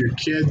sure. If your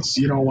kids,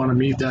 want to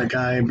meet that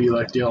guy and be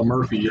like Dale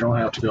Murphy, you don't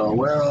have to go,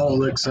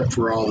 well, except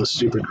for all the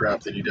stupid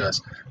crap that he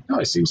does. No,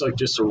 he seems like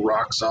just a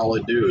rock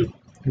solid dude.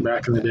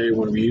 Back in the day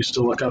when we used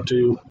to look up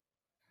to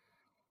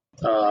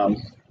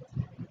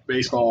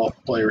baseball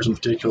players in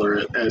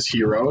particular as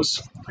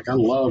heroes, like I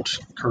loved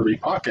Kirby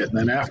Puckett. And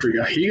then after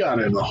he got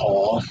in the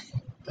Hall,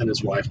 and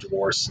his wife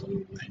divorced,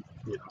 and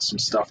some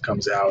stuff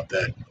comes out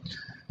that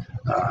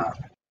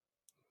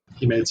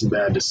he made some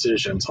bad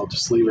decisions. I'll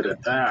just leave it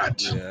at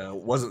that. Yeah,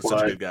 wasn't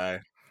such a good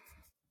guy.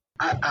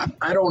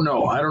 I don't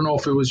know. I don't know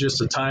if it was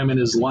just a time in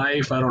his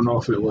life. I don't know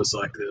if it was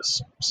like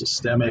this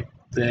systemic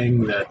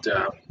thing that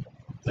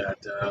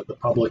the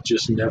public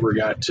just never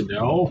got to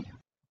know.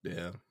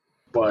 Yeah.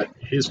 But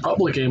his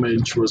public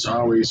image was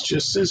always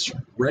just this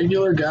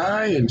regular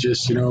guy and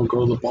just, go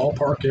to the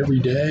ballpark every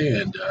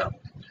day and,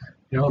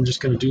 I'm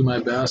just going to do my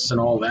best and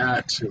all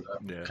that.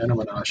 Kind of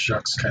an aw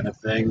shucks kind of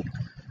thing.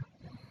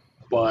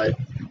 But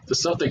the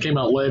stuff that came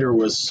out later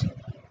was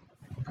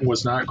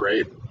not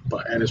great.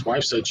 And his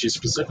wife said she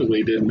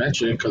specifically didn't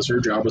mention it because her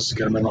job was to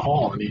get him in the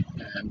Hall, and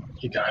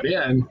he got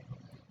in.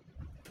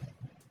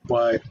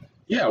 But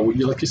yeah,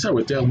 like you said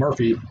with Dale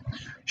Murphy,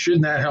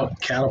 shouldn't that help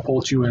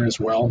catapult you in as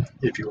well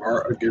if you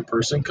are a good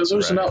person? Because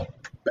there's enough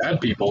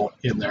bad people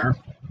in there.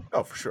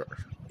 Oh, for sure.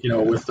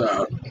 With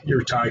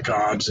your Ty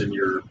Cobbs and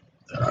your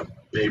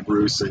Babe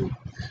Ruth, and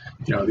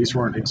these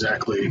weren't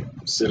exactly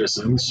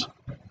citizens,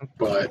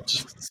 but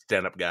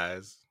stand-up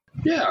guys.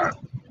 Yeah,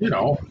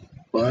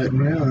 but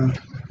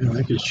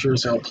they could sure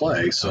as hell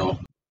play. So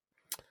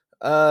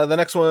the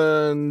next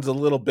one's a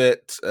little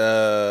bit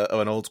of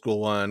an old school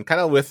one,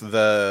 kind of with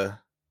the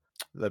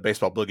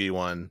Baseball Boogie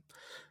one.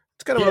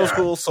 It's kind of an old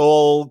school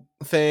soul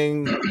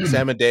thing.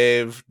 Sam and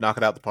Dave knock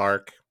it out the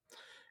park.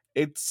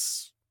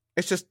 It's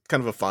just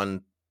kind of a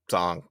fun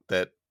song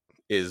that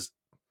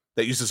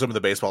uses some of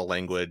the baseball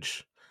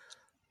language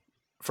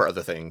for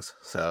other things.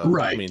 So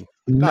right, I mean,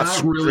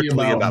 not really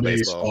about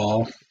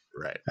baseball.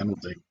 Right. I don't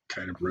think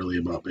kind of really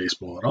about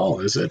baseball at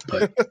all, is it?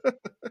 But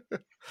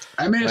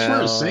I mean, as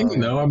far as singing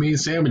though, I mean,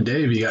 Sam and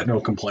Dave, you got no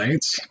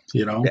complaints,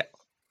 Yeah.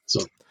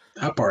 So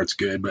that part's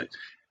good, but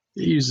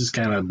it uses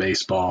kind of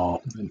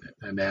baseball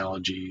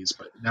analogies,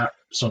 but not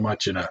so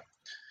much in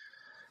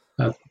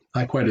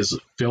not quite as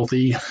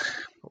filthy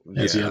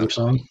as the other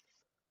song.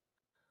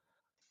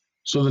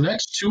 So the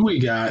next two we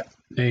got,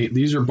 Nate,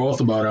 these are both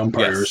about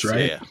umpires,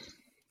 right? Yeah.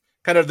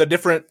 Kind of the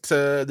different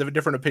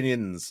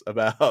opinions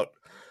about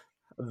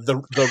the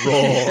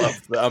role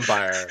of the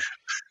umpire.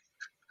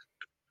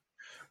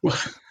 Well,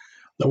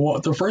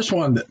 The first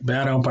one,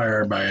 Bad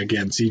Umpire by,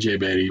 again, CJ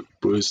Beatty,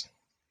 was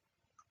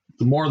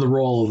more the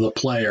role of the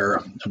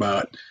player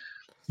about,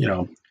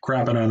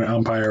 crapping on an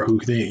umpire who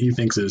he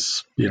thinks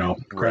is,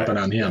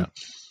 crapping on him. Yeah.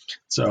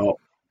 So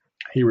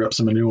he rips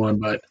him a new one,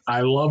 but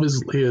I love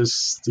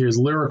his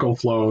lyrical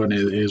flow, and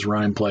his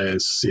rhyme play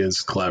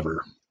is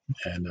clever.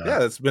 And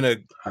it's been a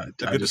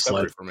good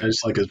discovery for me. I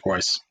just like his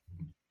voice.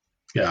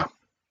 Yeah.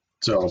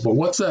 So, but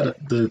what's that?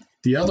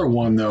 The other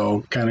one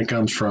though kind of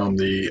comes from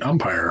the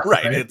umpire,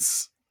 right?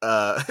 It's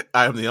I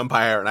am the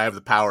umpire and I have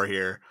the power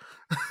here.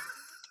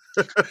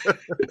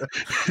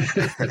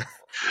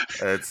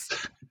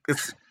 it's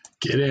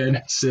get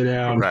in, sit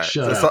down, right.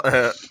 Shut up.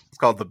 It's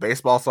called The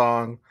Baseball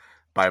Song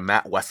by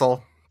Matt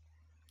Wessel.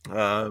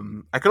 I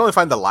could only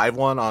find the live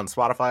one on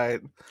Spotify.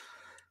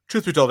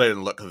 Truth be told, I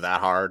didn't look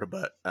that hard,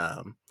 but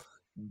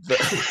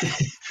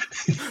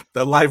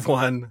the live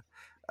one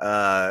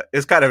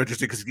is kind of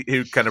interesting because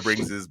he kind of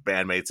brings his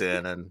bandmates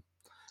in, and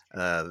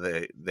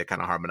they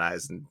kind of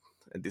harmonize and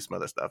do some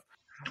other stuff.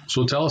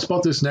 So tell us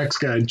about this next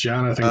guy,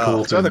 Jonathan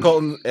Coulton. Jonathan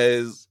Coulton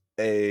is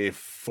a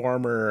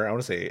former, I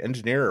want to say,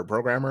 engineer or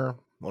programmer,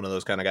 one of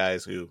those kind of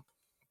guys who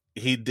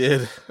he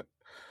did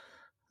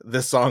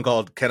this song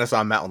called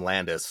Kennesaw Mountain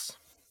Landis,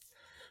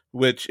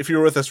 which, if you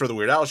were with us for the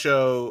Weird Al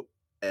show,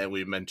 and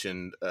we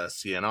mentioned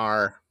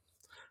CNR,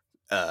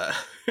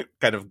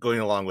 kind of going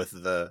along with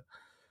the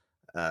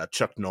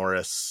Chuck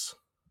Norris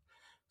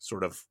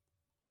sort of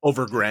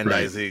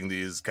overgrandizing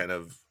these kind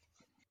of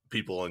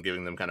people and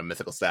giving them kind of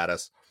mythical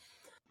status.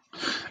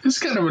 This is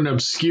kind of an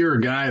obscure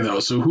guy, though.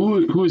 So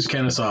who is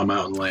Kennesaw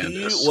Mountain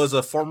Landis? He was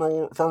a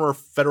former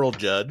federal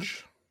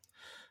judge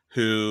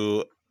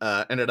who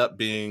ended up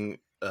being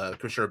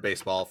commissioner of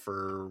baseball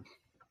for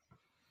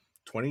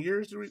 20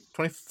 years,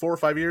 24 or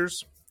 5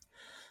 years.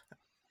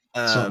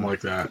 Something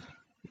like that.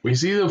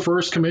 Was he the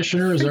first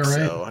commissioner? Is that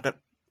right? So.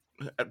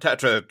 I'd have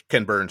to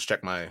Ken Burns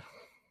check my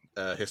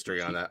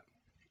history on that.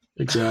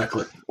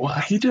 Exactly. Well,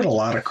 he did a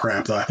lot of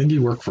crap, though. I think he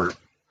worked for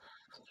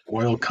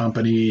oil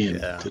company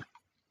and did a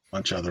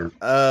bunch of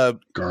other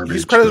garbage.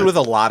 He's credited with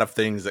a lot of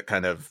things that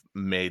kind of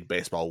made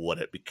baseball what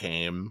it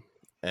became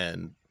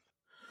and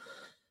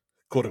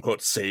quote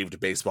unquote saved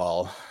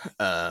baseball.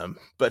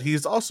 But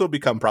he's also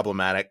become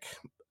problematic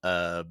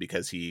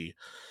because he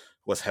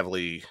was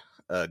heavily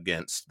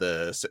against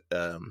the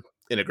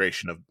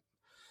integration of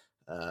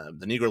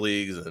the Negro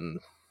Leagues and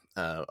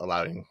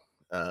allowing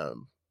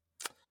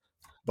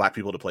black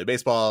people to play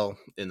baseball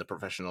in the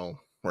professional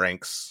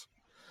ranks.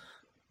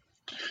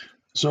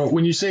 So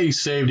when you say he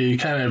saved it, you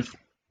kind of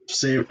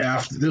saved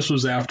after. This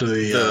was after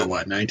the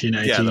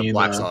 1919 the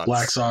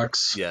Black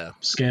Sox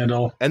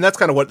scandal, and that's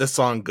kind of what this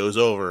song goes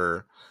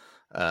over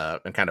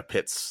and kind of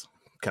pits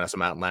Kennesaw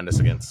Mountain Landis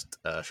against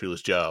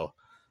Shoeless Joe.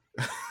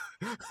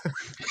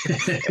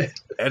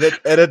 and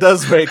it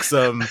does make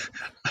some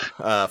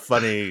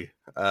funny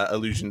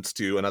allusions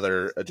to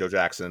another Joe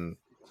Jackson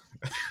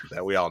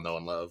that we all know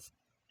and love.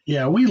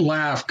 Yeah, we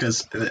laugh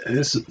because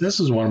this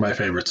is one of my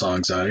favorite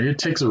songs on it. It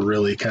takes a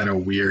really kind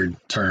of weird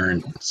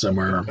turn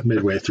somewhere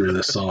midway through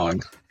the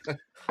song.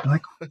 I'm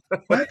like,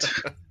 what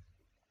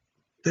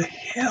the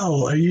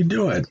hell are you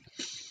doing?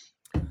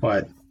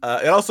 But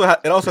it also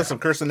has some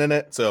cursing in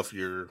it. So if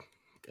you're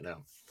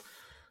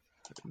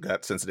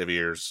got sensitive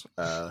ears,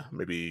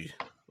 maybe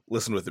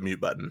listen with the mute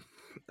button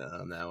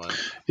on that one.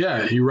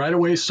 Yeah, he right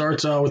away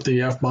starts out with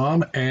the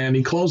F-bomb and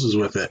he closes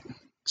with it.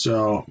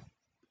 So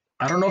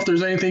I don't know if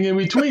there's anything in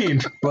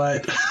between,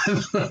 but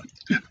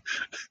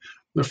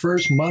the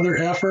first mother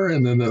effer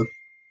and then the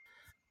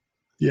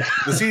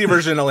CD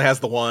version only has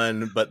the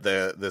one, but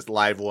this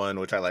live one,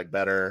 which I like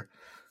better,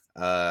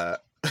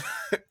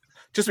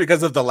 just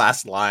because of the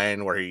last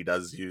line where he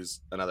does use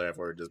another F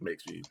word, just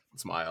makes me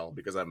smile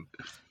because I'm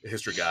a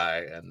history guy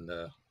and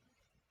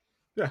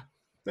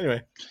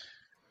anyway.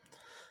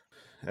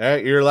 All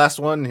right, your last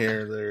one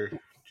here, there,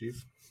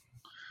 Chief.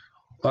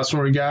 Last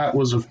one we got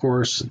was, of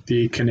course,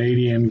 the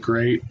Canadian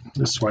great.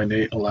 This is why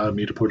Nate allowed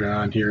me to put it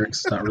on here.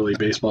 It's not really a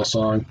baseball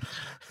song.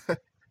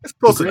 It's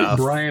close enough.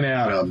 Bryan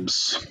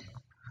Adams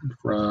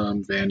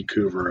from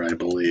Vancouver, I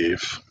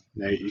believe.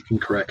 Nate, you can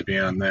correct me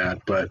on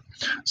that. But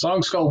the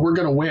song's called We're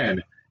Gonna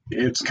Win.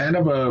 It's kind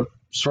of a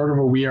sort of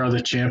a We Are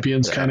the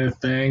Champions kind of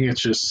thing.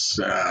 It's just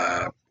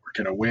we're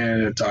gonna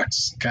win. It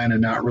talks kind of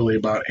not really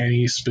about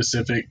any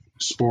specific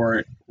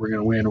sport. We're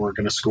gonna win. We're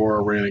gonna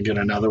score. We're gonna get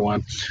another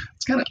one.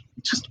 It's kind of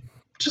just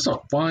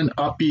a fun,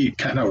 upbeat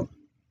kind of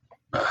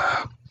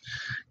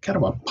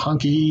a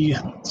punky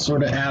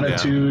sort of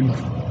attitude,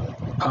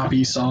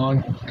 poppy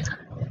song.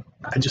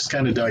 I just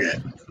kind of dug it,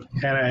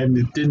 and I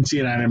didn't see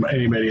it on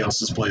anybody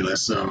else's playlist.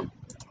 So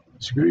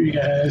screw you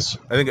guys.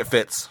 I think it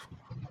fits.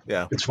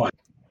 Yeah, it's fun.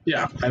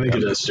 Yeah, I think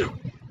it does too.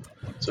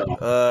 So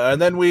and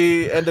then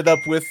we ended up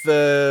with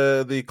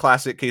the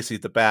classic Casey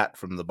at the Bat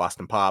from the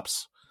Boston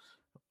Pops,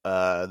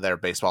 their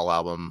baseball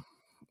album.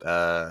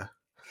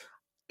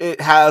 It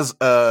has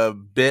a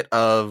bit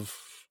of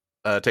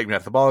Take Me Out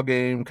of the Ball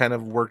Game kind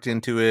of worked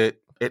into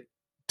it. It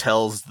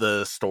tells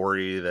the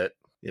story that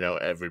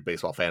every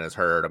baseball fan has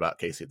heard about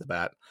Casey at the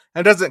Bat.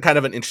 And it does it in kind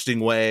of an interesting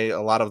way.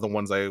 A lot of the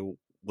ones I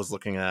was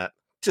looking at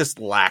just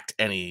lacked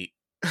any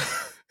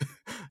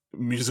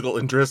musical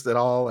interest at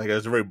all. Like, it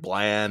was very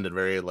bland and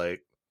very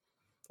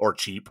or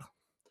cheap.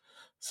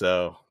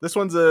 So this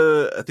one's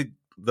I think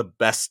the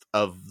best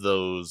of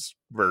those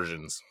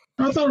versions.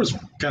 I thought it was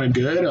kind of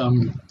good.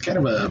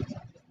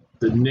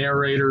 The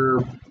narrator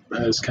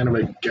is kind of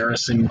a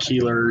Garrison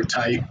Keillor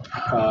type,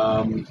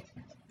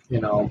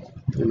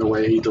 in the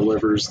way he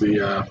delivers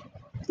the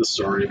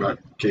story about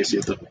Casey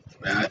at the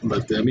Bat.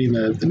 But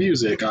the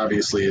music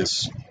obviously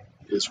is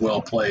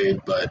well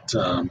played, but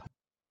kind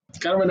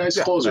of a nice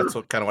closer. That's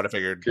kind of what I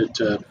figured. Good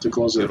to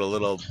close it. Give it a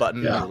little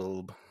button, a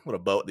little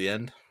bow at the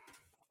end.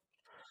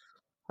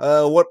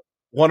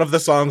 One of the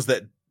songs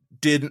that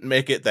didn't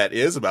make it that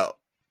is about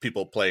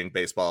people playing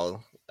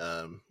baseball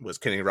was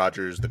Kenny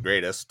Rogers' "The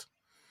Greatest."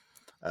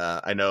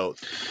 I know.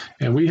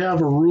 And we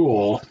have a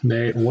rule,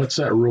 Nate. What's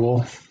that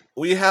rule?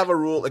 We have a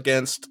rule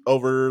against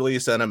overly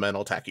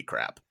sentimental, tacky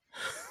crap.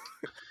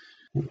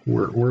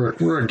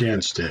 We're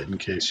against it, in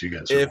case you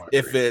guys are wondering.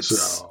 If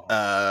it's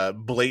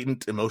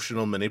blatant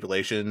emotional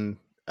manipulation,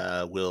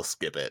 we'll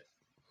skip it.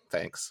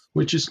 Thanks.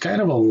 Which is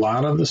kind of a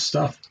lot of the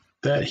stuff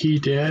that he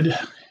did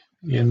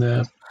in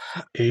the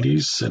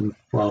 80s, and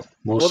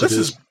most of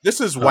his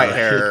this is white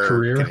hair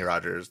career. Kenny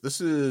Rogers.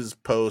 This is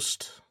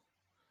post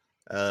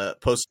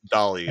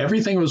Dolly.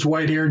 Everything was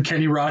white-haired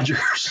Kenny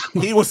Rogers.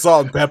 He was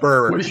Salt and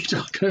Pepper. What are you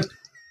talking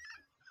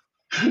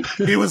about?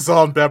 He was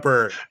Salt and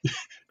Pepper.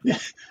 Yeah,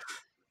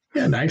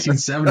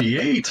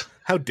 1978.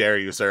 How dare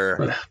you,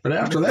 sir? But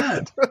after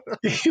that,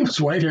 he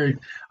was white-haired.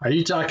 Are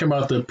you talking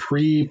about the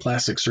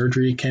pre-plastic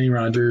surgery Kenny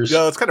Rogers?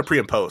 No, it's kind of pre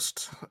and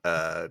post,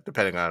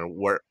 depending on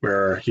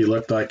where he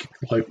looked like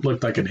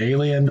an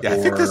alien. Yeah, I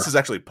think this is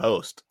actually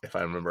post, if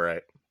I remember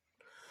right.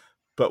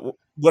 But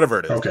whatever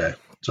it is. Okay,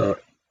 so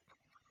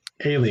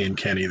alien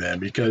Kenny then,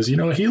 because he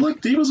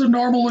was a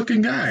normal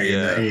looking guy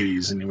in the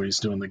 80s, and he was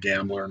doing The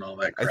Gambler and all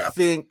that crap. I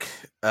think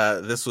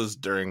this was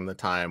during the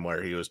time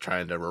where he was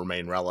trying to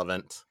remain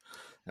relevant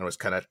and was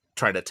kind of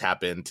trying to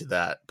tap into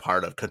that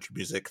part of country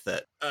music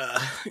that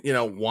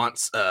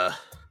wants a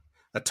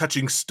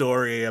touching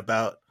story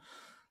about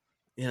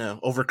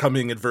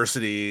overcoming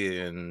adversity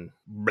and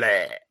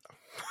blah.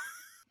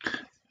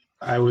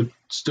 I would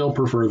still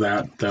prefer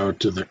that, though,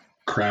 to the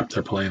crap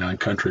they're playing on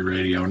country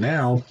radio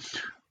now.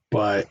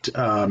 But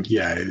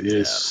it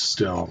is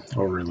still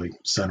overly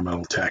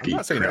sentimental, tacky. I'm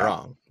not saying crap. you're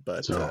wrong,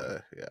 but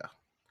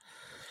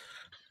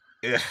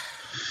yeah,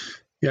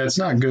 it's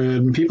not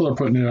good. People are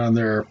putting it on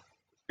there.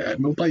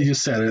 Like you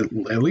said,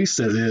 at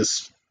least it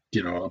is,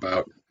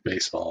 about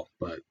baseball.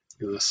 But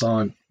the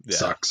song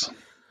sucks.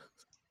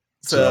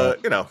 So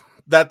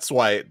that's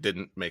why it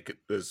didn't make it.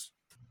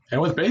 And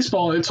with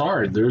baseball, it's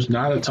hard. There's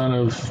not a ton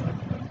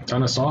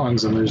of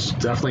songs, and there's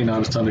definitely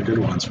not a ton of good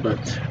ones, but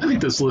I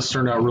think this list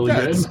turned out really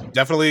good. It's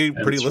definitely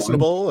pretty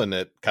listenable, fun. And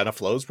it kind of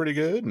flows pretty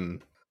good,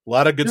 and a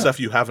lot of good stuff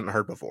you haven't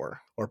heard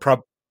before, or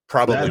probably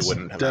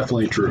wouldn't have.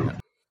 Definitely true,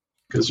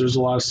 because there's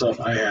a lot of stuff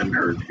I hadn't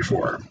heard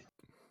before.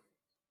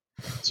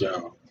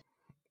 So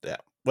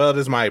well, it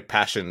is my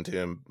passion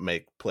to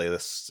make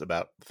playlists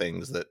about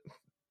things that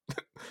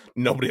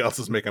nobody else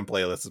is making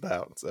playlists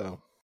about.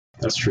 So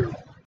that's true.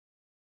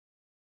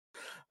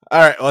 All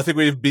right, well, I think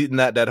we've beaten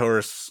that dead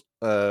horse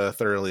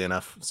thoroughly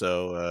enough.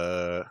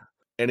 So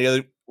any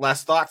other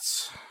last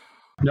thoughts?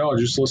 No,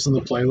 just listen to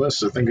the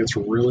playlist. I think it's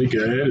really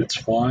good. It's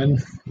fun.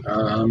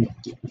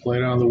 Play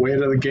it on the way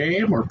to the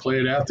game, or play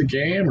it at the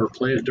game, or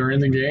play it during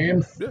the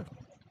game. Yeah.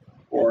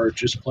 Or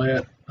just play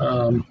it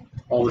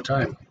all the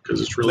time,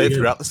 because it's really play it good.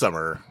 Throughout the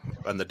summer.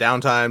 On the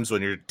downtimes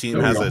when your team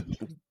has a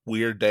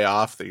weird day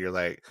off that you're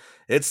like,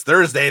 it's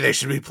Thursday, they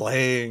should be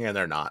playing, and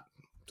they're not.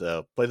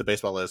 So play the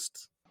baseball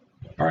list.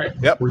 All right.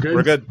 Yep, we're good.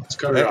 We're good. Let's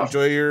cut it off.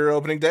 Enjoy your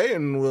opening day,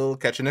 and we'll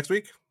catch you next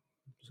week.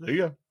 See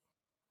ya.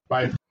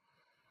 Bye.